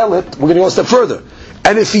cannot sell it, we're going to go a step further.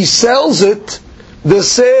 And if he sells it, the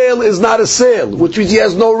sale is not a sale, which means he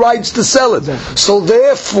has no rights to sell it. So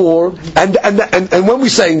therefore, and when we're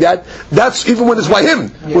saying that, that's even when it's by him,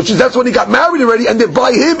 which is that's when he got married already, and then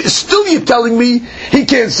by him, still you're telling me he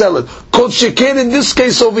can't sell it. Kol sheken in this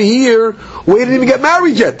case over here, we didn't even get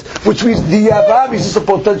married yet, which means the Yavam is just a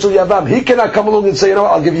potential Yavam. He cannot come along and say, you know,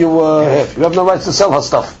 I'll give you half. You have no rights to sell her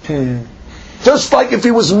stuff. Just like if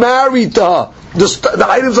he was married to her. The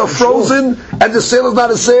items are frozen and the sale is not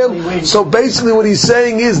a sale. So basically what he's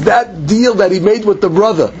saying is that deal that he made with the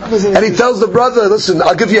brother. And he tells the brother, listen,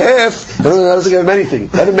 I'll give you half. That doesn't give him anything.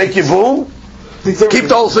 That didn't make you boom. Keep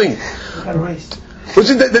the whole thing. Which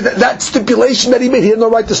is that stipulation that he made, he had no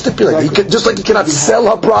right to stipulate. He could, just like he cannot sell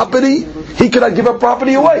her property, he cannot give her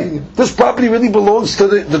property away. This property really belongs to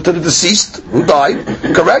the deceased who died,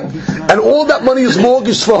 correct? And all that money is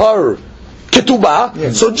mortgaged for her.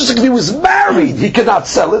 Ketubah. So just like if he was married, he cannot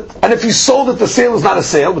sell it. And if he sold it, the sale is not a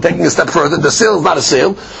sale. We're taking a step further. The sale is not a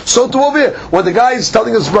sale. So to over here, when the guy is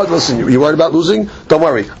telling his brother, listen, you worried about losing? Don't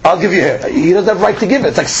worry. I'll give you here. He doesn't have right to give it.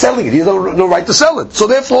 It's like selling it. He has no right to sell it. So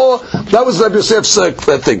therefore, that was Rabbi Yosef's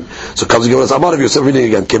thing. So comes and gives us Amar of Yosef reading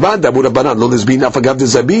again. Kevan dabur banan lo lizbin afagav de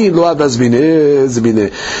zabin lo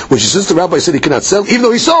zabine. Which is since the rabbi said he cannot sell, even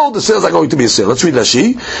though he sold, the sale is not going to be a sale. Let's read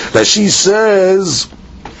Rashi. Rashi says,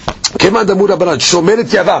 כמה דמור רבנן, שומר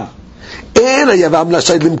את יבם. אין היבם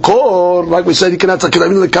לשייד למכור, רק בשייד ייכנס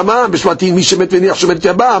כדמין לקמם, בשמעתין מי שמת וניח שומר את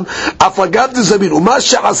יבם, אף אגב דזמין, ומה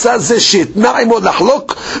שעשה זה שהתנע עמו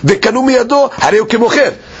לחלוק, וקנו מידו, הרי הוא כמוכר.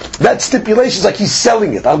 That stipulation is like he's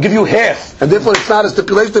selling it. I'll give you half. And therefore it's not a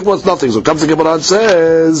stipulation, therefore it's nothing. So comes the Gemara and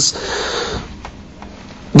says,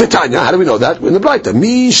 Betanya, how do we know that? In the Braita.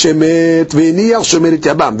 Mi shemet v'niach shomer et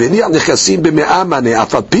yabam, v'niach nechasim b'me'a maneh,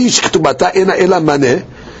 af al pi sheketubata ena ela maneh,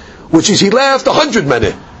 which is he left 100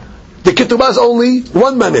 maneh. The ketubah is only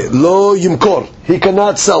 1 maneh. Lo yimkor. He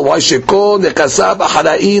cannot sell. Why? Shekol nechasab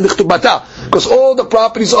achara'i nechtubata. Because all the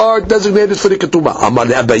properties are designated for the ketubah. Amar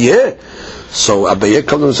le Abaye. So Abaye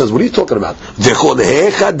comes and says, what are you talking about? V'chol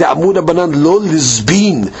hecha de'amud abanan lo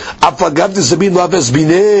lizbin. Afagav de'zbin lo aves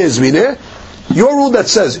bineh. Your rule that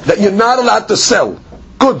says that you're not allowed to sell.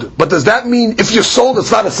 Good. But does that mean if you're sold,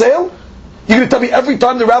 it's not a sale? You're going to tell me every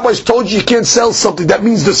time the rabbis told you can't sell something, that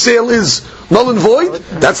means the sale is null and void?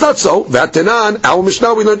 That's not so. V'atenan, our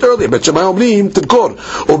Mishnah we learned earlier, Bet Shammai omrim tadkor,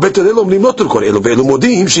 or Bet Hillel omrim not tadkor, elo ve'elu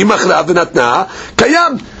modim, she'imachra v'natna,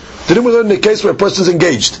 kayam. Didn't we learn in the case where a person's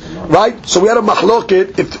engaged? Right? So we had a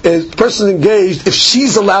machloket, if a person's engaged, if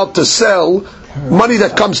she's allowed to sell money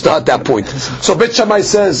that comes to her at that point. So Bet Shammai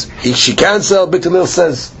says she can sell, Bet Hillel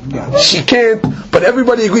says she can't, but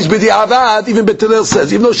everybody agrees with the Avad, even Bet Hillel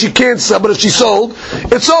says, even though she can't sell, but if she sold,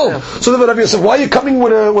 it's sold. So then Rabbi Yosef, why are you coming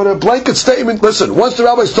with a blanket statement? Listen, once the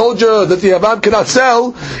rabbis told you that the Avad cannot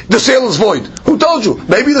sell, the sale is void. Who told you?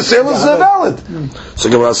 Maybe the sale is valid. So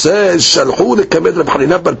Gemara says, Shalhu lekamed Reb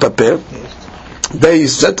Hanina bar Papeh. They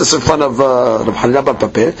sent us in front of Reb Hanina bar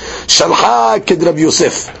Papeh. Shalha ked Rabbi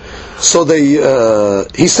Yosef. So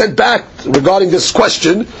he sent back regarding this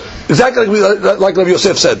question, exactly like Rabbi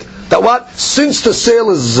Yosef said, that what? Since the sale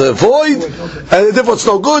is void, and therefore it's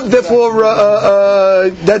no good, therefore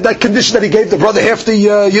that condition that he gave the brother half the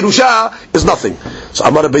Yerusha is nothing. So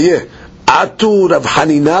Amar Abaye, Atu Rav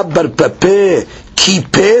Hanina bar Papeh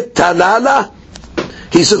kipeh talala.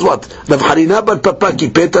 He says what? Rav Hanina bar Papeh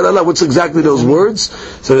kipeh talala. What's exactly those words?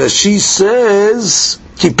 So that she says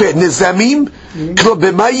kipeh nizamim. Which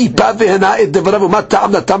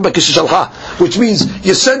means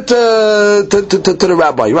you sent to the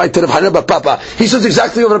rabbi, right? To the Hanina Papa. He says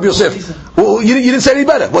exactly what Rabbi Yosef. Well, you didn't say any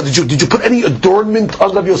better. What did you put any adornment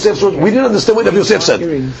on Rabbi Yosef's words? We didn't understand what Rabbi Yosef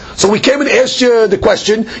said. So we came and asked you the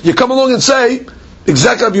question. You come along and say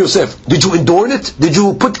exactly Rabbi Yosef. Did you adorn it? Did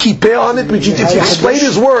you put kippeh on it? If you explain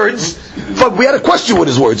his words, we had a question with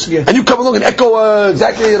his words, and you come along and echo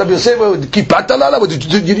exactly Rabbi Yosef. Kippah talala.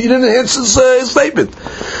 You didn't enhance his statement.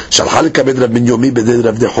 Shalcha lekamed Rab Yomi b'dei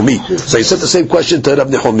Rav Nehomi. So he sent the same question to Rav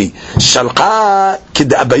Nehomi. Shalcha kid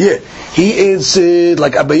Abaye. He answered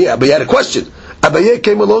like Abaye. Abaye had a question. Abaye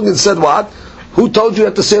came along and said what? Who told you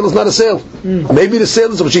that the sale is not a sale? Maybe the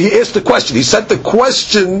sale is. He asked the question. He sent the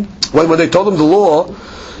question when they told him the law,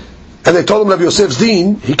 and they told him Rabbi Yosef's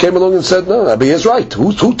deen. He came along and said, "No, Abaye is right.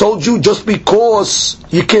 Who told you just because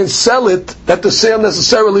you can't sell it that the sale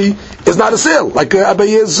necessarily is not a sale?" Like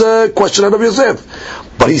Abaye's question on Rabbi Yosef.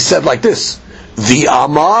 But he said like this: "The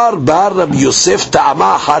Amar bar Rabbi Yosef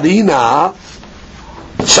ta'ama harina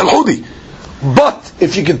shalhudi." But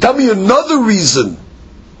if you can tell me another reason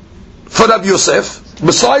for Rabbi Yosef,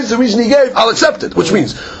 besides the reason he gave, I'll accept it. Which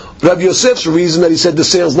means, Rabbi Yosef's reason that he said the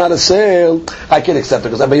sale is not a sale, I can accept it,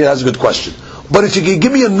 because I mean that's a good question. But if you can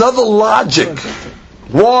give me another logic,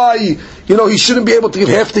 why, he shouldn't be able to give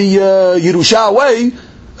half the Yerusha away,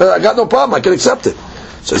 I got no problem, I can accept it.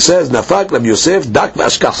 So it says, Nafak Rabbi Yosef, Dak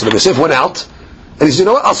Vashkach. So Rabbi Yosef went out, and he said, you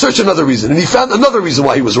know what, I'll search another reason. And he found another reason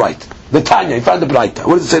why he was right. The Tanya, he found the Braita.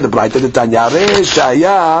 What does it say, the Braita? The Tanya, Re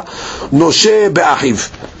Shaya Noshe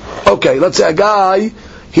Be'achiv. Okay, let's say a guy,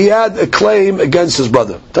 he had a claim against his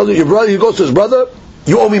brother. Tells you, your brother, he goes to his brother,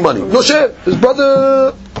 you owe me money. No shit. His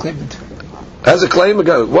brother has a claim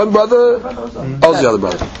against one brother, owes the other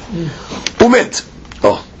brother. Umit.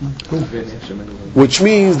 Oh. Which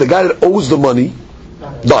means the guy that owes the money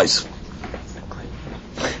dies.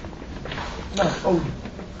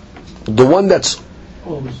 The one that's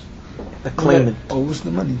the claimant owes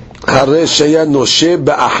the money.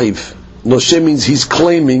 Noshe means he's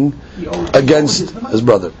claiming against his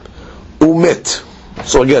brother. Umit.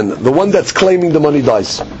 So again, the one that's claiming the money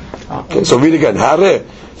dies. Okay, so read again.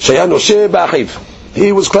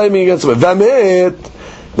 He was claiming against him.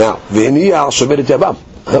 Now,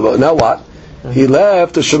 now what? He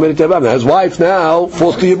left the Shomeret Yabam. His wife now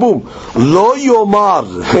falls to Yibum. Lo Yomar.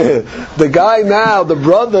 The guy now, the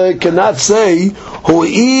brother, cannot say,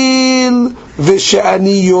 Ho'il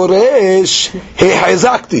v'she'ani yoresh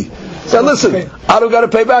he'hazakti. So listen, I don't got to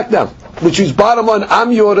pay back now. Which is bottom line,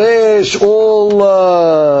 I'm yoresh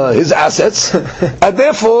all his assets, and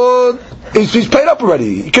therefore he's paid up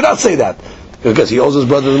already. He cannot say that because he owes his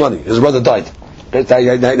brother the money. His brother died.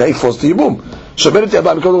 Now he falls to Yibum. Shomeret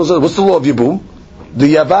Yabam, what's the law of Yibum?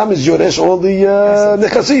 The Yabam is yoresh all the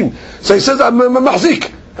nekasim. So he says, I'm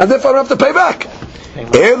mahzik, and therefore I don't have to pay back.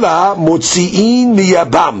 Ela mutzi'in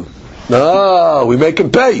miyabam. No, we make him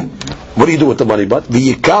pay. What do you do with the money? But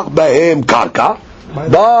v'yikach ba'hem karka,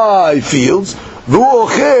 buy fields,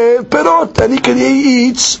 v'ochel perot, and he can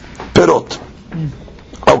eat perot.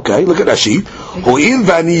 Okay, look at Rashi. Ho'il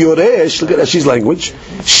v'ani yoresh, look at Rashi's language.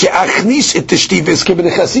 She'achnis et tishti v'eskim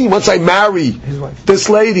b'nechasim. Once I marry this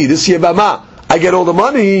lady, this Yebama, I get all the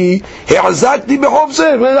money. He'azakti b'chov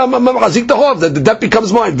zeh. I'm mazik the chov. The debt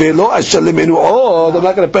becomes mine. Ve'lo ashalim enu od. I'm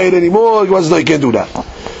not going to pay it anymore. He no, you can't do that.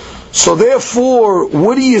 So therefore,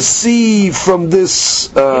 what do you see from this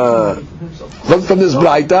from this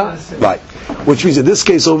braita? Right. Which means in this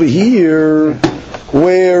case over here,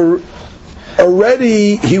 where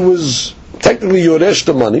already he was technically yoresh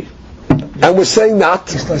the money, and we're saying not.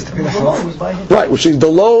 Right, which means the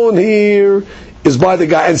loan here is by the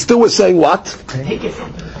guy, and still we're saying what? Take it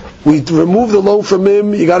from him. We remove the loan from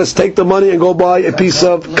him, you got to take the money and go buy a piece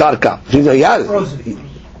of karka. He had it.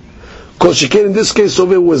 Because Shekhin in this case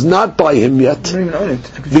over was not by him yet,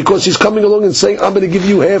 because he's coming along and saying, I'm going to give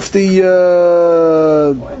you half the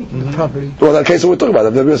property. Well, that case that we're talking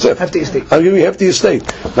about, Half the estate. I'll give you half the estate.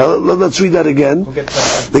 Now let's read that again.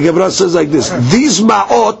 The Gemara says like this: these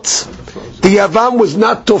ma'ot, the Yavam was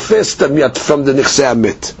not tofes them yet from the Nichsei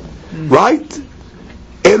Amit, right?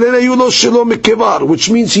 Which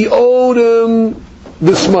means he owed him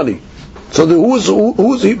this money. So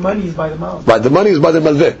who's he? Money is by the mouth. Right, the money is by the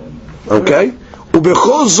malveh. Okay?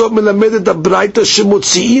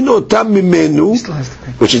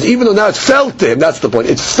 Which is, even though now it fell to him, that's the point.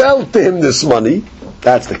 It fell to him, this money.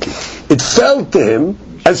 That's the key. It fell to him,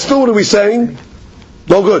 and still what are we saying?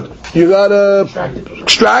 No good. You gotta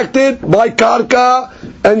extract it, buy karka,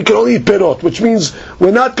 and you can only eat perot, which means we're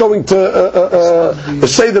not going to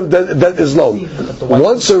say that is loan.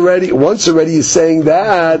 Once already is saying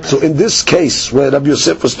that, so in this case, where Rabbi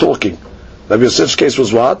Yosef was talking, Rabbi Yosef's case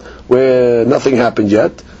was what? Where nothing happened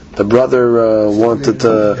yet. The brother wanted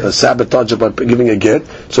to sabotage it by giving a get.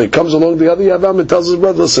 So he comes along the other Yavam and tells his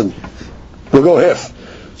brother, listen, we'll go half.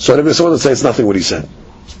 So Rabbi Yosef would say it's nothing what he said.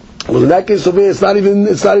 Well, in that case over here, it's not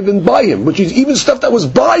even by him, which is even stuff that was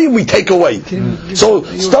by him we take away. So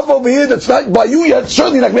stuff over here that's not by you yet,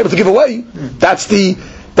 certainly not going to be able to give away. That's the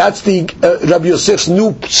Rabbi Yosef's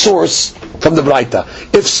new source from the Braita.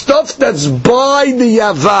 If stuff that's by the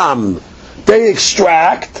Yavam they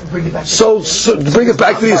extract, bring it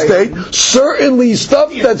back to the estate. Certainly,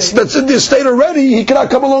 stuff that's in the estate already, he cannot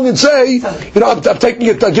come along and say, I'm taking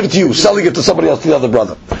it, I'll give it to you, selling it to somebody else, to the other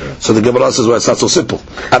brother. So the Gemara says, well, it's not so simple.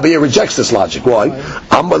 Abaye rejects this logic. Why?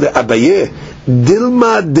 Abaye,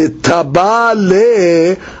 Dilma de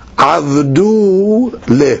tabale avdu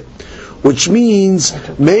le, which means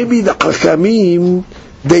maybe the Chachamim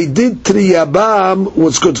they did triyabam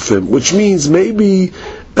what's good for him, which means maybe.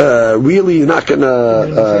 Really, you're not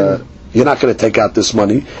gonna take out this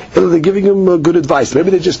money. They're giving him good advice. Maybe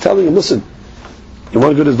they're just telling him, listen, you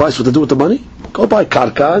want good advice what to do with the money? Go buy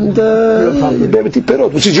karka and bebeti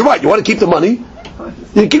perot. Which is, you're right. You want to keep the money?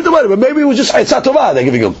 You keep the money, but maybe it was just Eitzah Tovah they're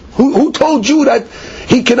giving him. Who told you that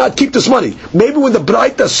he cannot keep this money? Maybe when the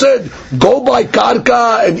Braita said go buy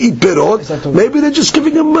karka and eat perot, maybe they're just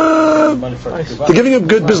giving him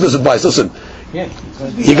good business advice. Listen.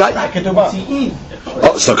 You got.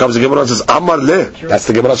 So comes the Gemara and says, Amar le. That's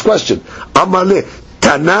the Gemara's question. Amar le.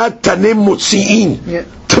 Tana tanim mutzi'in.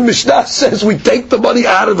 The Mishnah says we take the money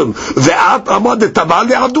out of him. They're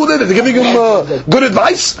giving him good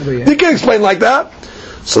advice. You can't explain like that.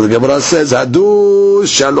 So the Gemara says, Hadu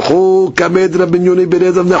shalchu kamed Rabbi Yoni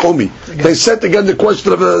bered of Naomi. They sent again the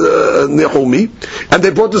question of Naomi, and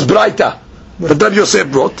they brought this Braita that Rabbi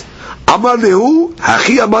Yosef brought. Amar lehu,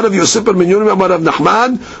 hachi amar of Yosef ben Yoni amar of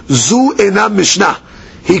Nachman, zu enam Mishnah.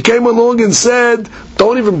 He came along and said,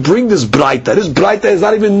 don't even bring this Braita. This Braita is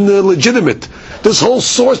not even legitimate. This whole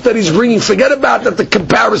source that he's bringing, forget about that the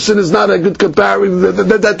comparison is not a good comparison.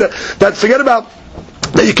 That forget about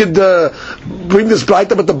that you could bring this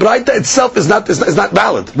Braita, but the Braita itself is not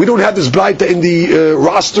valid. We don't have this Braita in the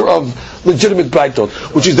roster of legitimate Braitot,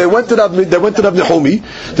 which is they went to Rav Naomi.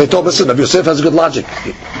 They told us, Rabbi Yosef has a good logic.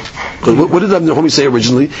 What did Rav Naomi say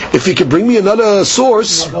originally? If he could bring me another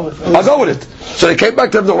source, I'll go with it. So they came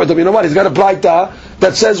back to Rav Naomi. You know what? He's got a Braita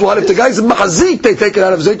that says, well, if the guy's in Mahazik, they take it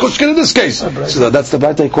out of his Koshkin in this case. So that's the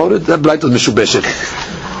Braita he quoted. That Braita is Mishubeshet.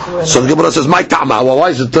 So the Gemara says, my Ta'ama. Well, why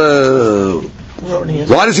is it?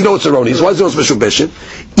 Why does he know it's erroneous? Why does he know it's Mishubeshet?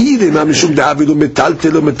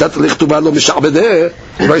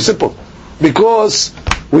 Very simple. Because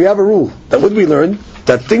we have a rule. That what we learn,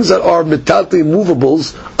 that things that are metalti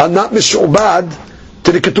movables are not mishubad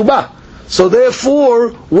to the ketubah. So therefore,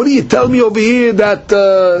 what do you tell me over here that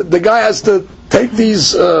the guy has to take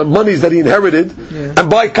these monies that he inherited and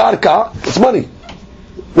buy karka? It's money.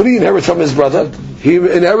 What did he inherit from his brother? He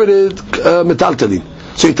inherited metaltalin.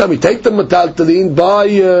 So you tell me, take the metaltalin, buy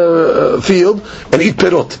field, and eat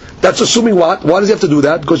pirot. That's assuming what? Why does he have to do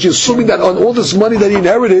that? Because you're assuming that on all this money that he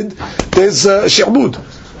inherited, there's shi'bud.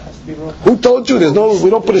 Who told you? We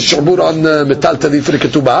don't put a shi'bud on metaltalin for the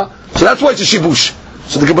ketubah. So that's why it's a shibush.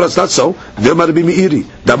 So the Gemara is not so. That's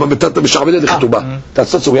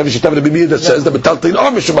not so. We have a shita Rabbi Meir that says the metaltalin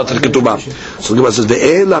are mishubat to the ketubah. So the Gemara says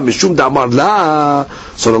ve'ela mishum da'amar la.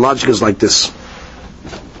 So the logic is like this.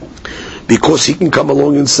 Because he can come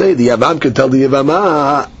along and say, the Yavam can tell the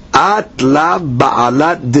Yavama, at la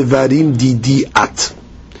ba'alat devarim didi at.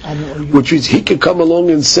 Which means he can come along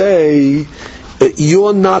and say,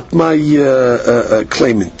 you're not my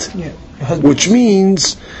claimant. Which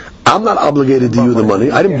means, I'm not obligated to you the money.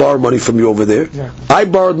 I didn't borrow money from you over there. I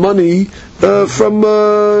borrowed money from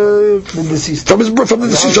the deceased, from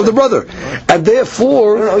the brother, and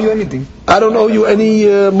therefore I don't owe you anything. I don't owe you any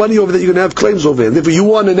money over there. You're going to have claims over there. Therefore, you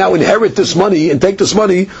want to now inherit this money and take this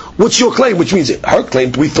money. What's your claim? Which means her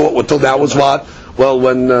claim. We thought until now was what? Well,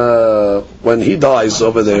 when he dies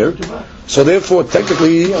over there. So therefore,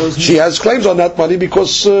 technically, she has claims on that money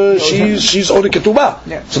because she's owed a ketubah.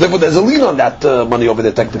 So therefore, there's a lien on that money over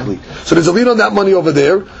there, technically. So there's a lien on that money over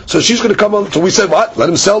there. So she's going to come on. So we said, what? Let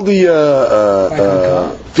him sell the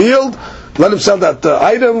field. Let him sell that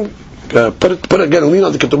item. Put again a lien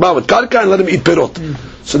on the ketubah with karka and let him eat pirot.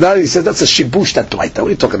 So now he says that's a shibush, that Braita. What are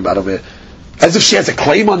you talking about over here? As if she has a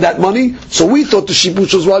claim on that money. So we thought the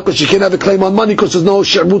shibush was why, because she can't have a claim on money because there's no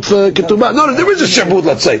shirbut for ketubah. No, there is a shirbut,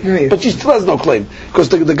 let's say, but she still has no claim because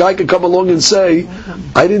the guy can come along and say,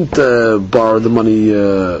 I didn't borrow the money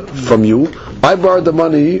from you. I borrowed the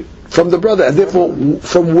money from the brother, and therefore,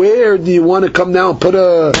 from where do you want to come now and put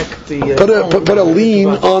a lien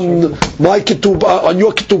on my ketubah, on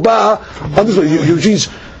your ketubah? On this one,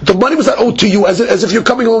 the money was not owed to you, as if you're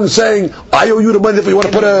coming along and saying, I owe you the money, if you want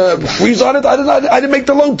to put a freeze on it, I didn't make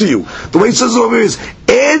the loan to you. The way it says over here is,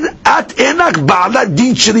 I'm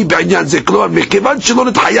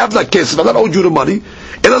not owed you the money.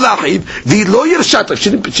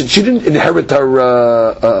 She didn't inherit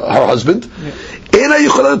her husband.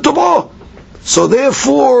 So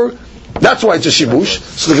therefore, that's why it's a shibush.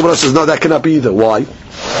 So the Gemara says, no, that cannot be either. Why?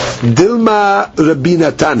 Dilma Rabbi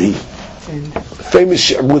Natani. Famous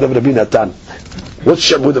Shi'bud of Rabbi Natan. What's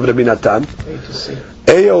Shi'bud of Rabbi Natan?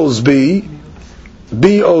 A owes B,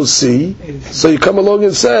 B owes C. So you come along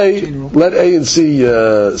and say, let A and C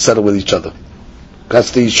settle with each other.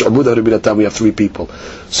 That's the Shi'bud of Rabbi Natan. We have three people.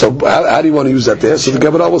 So how do you want to use that there? So the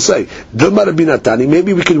Gemara will say, Dilma Rabbi Natani.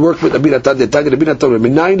 Maybe we can work with Rabbi Natan.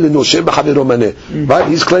 Right?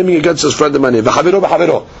 He's claiming against his friend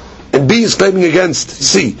Maneh. And B is claiming against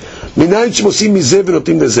C. Which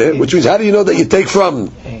means, how do you know that you take from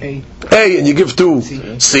A and you give to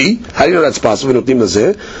C? How do you know that's possible?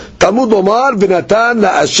 Talmud Omar v'natan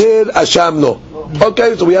la'asher ashamno.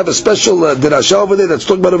 Okay, so we have a special dirasha over there that's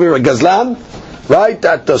talking about over here, a gazlan, right,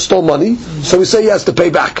 that stole money. So we say he has to pay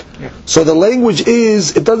back. So the language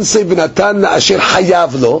is, it doesn't say v'natan la'asher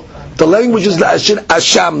hayavno. The language is la'ashir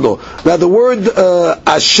ashamno. Now the word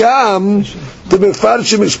asham, the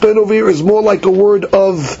mefarshim explain over here, is more like a word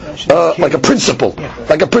of like a principle,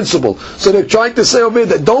 like a principle. So they're trying to say over here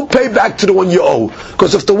that don't pay back to the one you owe,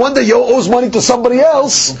 because if the one that you owe owes money to somebody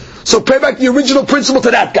else, so pay back the original principle to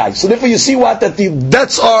that guy. So therefore you see what, that the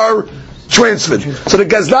debts are transferred. So the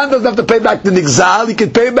Gazlan doesn't have to pay back the Nigzal, he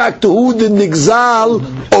can pay back to who the Nigzal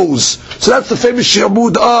owes. So that's the famous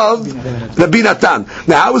Shi'abud of Rabbi Natan.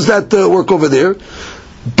 Now how does that work over there?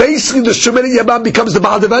 Basically the Shemini Yabam becomes the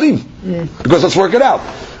Baal Devarim. Because let's work it out.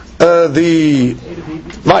 A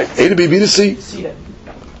to B, B to C,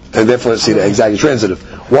 and therefore C to exactly transitive.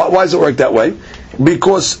 Why does it work that way?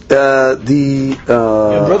 Because the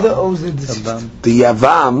brother owes the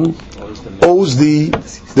Yavam owes the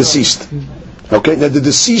deceased. Okay, now the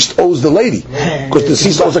deceased owes the lady, because the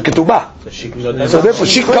deceased owes a ketubah. So therefore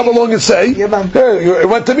she can come along and say, hey, it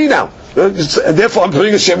went to me now. And therefore I'm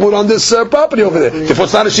putting a shemur on this property over there. Therefore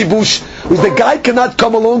it's not a shibush. The guy cannot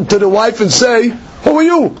come along to the wife and say, who are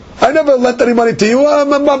you? I never lent any money to you. I'm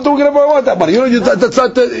doing whatever I want that money. That's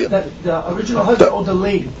not the original husband owed the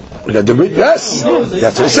lady. Yes,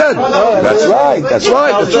 that's what he said. That's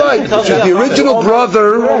right. The original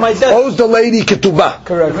brother owes the lady ketubah.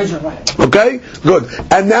 Correct. Okay, good.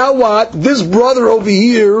 And now what? This brother over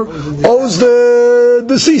here owes the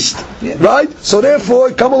deceased, right? So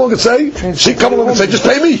therefore, come along and say, just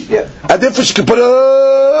pay me. And therefore she can put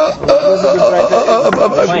a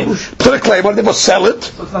claim on it, therefore sell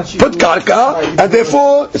it, put karka, and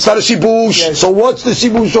therefore it's not a shibush. So what's the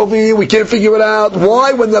shibush over here? We can't figure it out.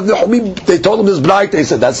 Why? When they told him this braita, he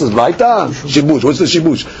said, that's his braita? Shibush. What's the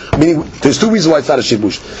shibush? Meaning, there's two reasons why it's not a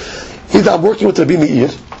shibush. Either I'm working with Rabbi Meir,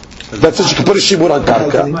 that says you can put a shibur on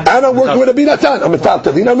karka, and I'm working with Rabbi Natan. I'm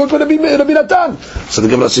working with Rabbi Natan. So the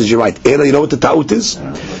Gemara says, you're right. Ela, you know what the ta'ut is?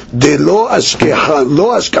 De lo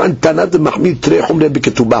ashkan tanat mahmid trechum Rabbi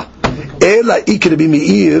ketubah. Ela ik Rabbi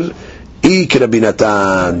Meir, ik Rabbi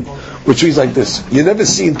Natan. Which means like this. You never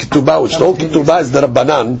see in ketubah, which the whole ketubah is the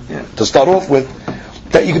Rabbanan, to start off with,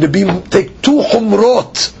 that you're going to take 2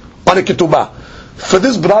 humrot on a ketubah. For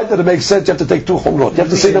this bride that it makes sense, you have to take 2 humrot. You have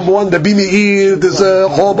to say number 1, Rabbi Meir, there's a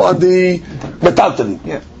chom on the metaltali.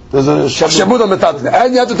 There's a shabud on metaltali.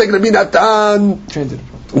 And you have to take Rabbi Natan.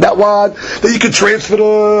 That one, that you can transfer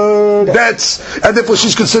the debts, and therefore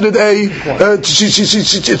she's considered it's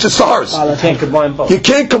a stars. You can't combine both. You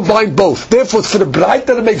can't combine both. Therefore, for the bride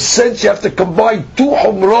that it makes sense, you have to combine 2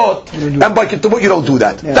 humrot, and by ketubot you don't do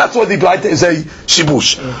that. That's why the bride is a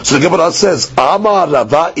shibush. So the Gemara says, Amar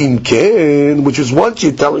Rava Imken, which is once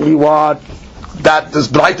you're telling me what, that this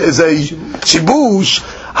bride is a shibush.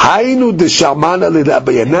 Hainu de Shamana le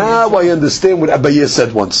Abaye. Now I understand what Abaye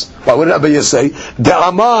said once. What did Abaye say? De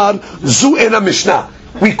Amar Zu ena Mishnah.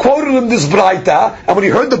 We quoted him this braita, and when he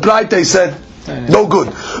heard the braita, he said, no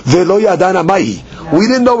good. Velo yadana mahi. We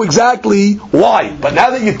didn't know exactly why, but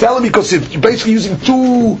now that you're telling me, because you're basically using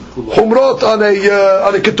 2 humrot on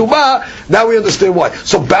a ketubah, now we understand why.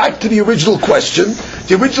 So back to the original question.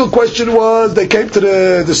 The original question was, they came to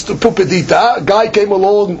the pupedita, a guy came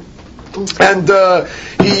along, and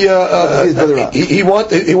he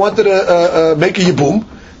wanted to make a yibum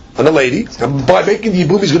on a lady, and by making the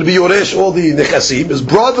yibum he's going to be yoresh all the nechasim. His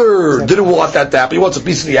brother didn't want that to happen. He wants a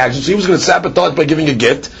piece of the action, so he was going to sabotage by giving a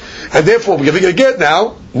get, and therefore by giving a get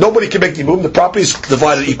now nobody can make the yibum. The property is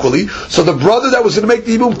divided equally. So the brother that was going to make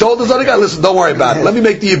the yibum told his other guy, listen, don't worry about it, let me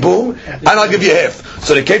make the yibum and I'll give you half.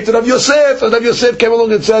 So they came to Rav Yosef, and Rav Yosef came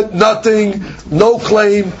along and said nothing, no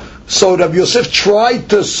claim. So Rabbi Yosef tried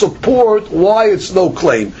to support why it's no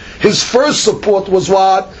claim. His first support was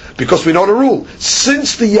what? Because we know the rule.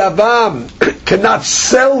 Since the Yavam cannot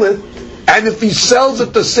sell it, and if he sells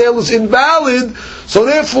it, the sale is invalid, so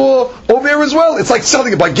therefore, over here as well, it's like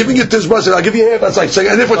selling it. By giving it to his brother, I'll give you half, that's like saying,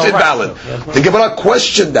 and therefore it's invalid. The Gemara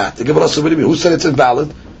questioned that. The Gemara said, who said it's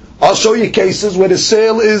invalid? I'll show you cases where the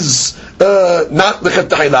sale is not the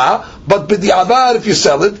chetayla, but b'di'avad, if you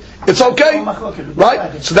sell it, it's okay,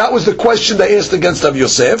 right? So that was the question they asked against Rav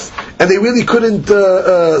Yosef, and they really couldn't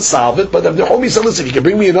solve it. But Rav Yomi said, listen, if you can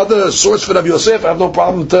bring me another source for Rav Yosef, I have no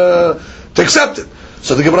problem to accept it.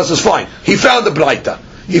 So the Gemara says, fine. He found the braita.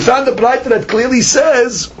 He found the braita that clearly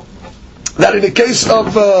says that in the case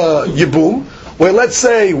of Yibum, where let's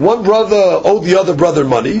say one brother owed the other brother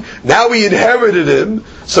money, now he inherited him,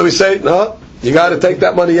 so we say, no, you got to take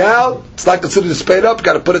that money out. It's not considered as paid up. You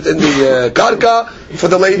got to put it in the karka for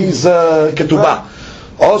the lady's ketubah.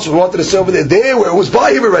 Also, we wanted to say over there where it was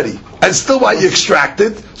by him already, and still why you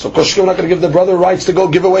extracted. So, of course, you're not going to give the brother rights to go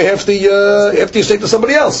give away half the estate to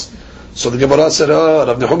somebody else. So the Gemara said,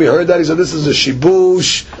 Rav Nehumi heard that. He said, this is a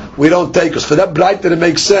shibush. we don't take. Because for that bright that it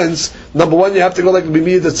makes sense, number one, you have to go like the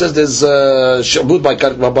Bimiyah that says there's Shabud by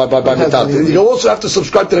Metal. You also have to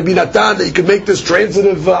subscribe to the Binatan that you can make this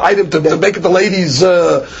transitive item to make it the ladies'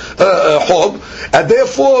 hog. And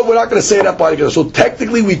therefore, we're not going to say that by So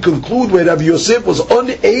technically, we conclude where Rabbi Yosef was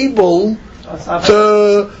unable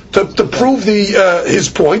to prove his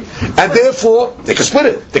point, and therefore they can split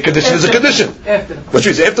it. The condition is a condition, which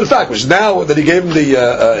means after the fact, which now that he gave him the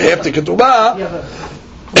half the ketubah,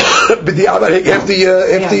 but half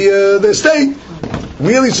the estate.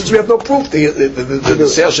 Really, since we have no proof, the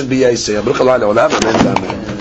sale should be a sale.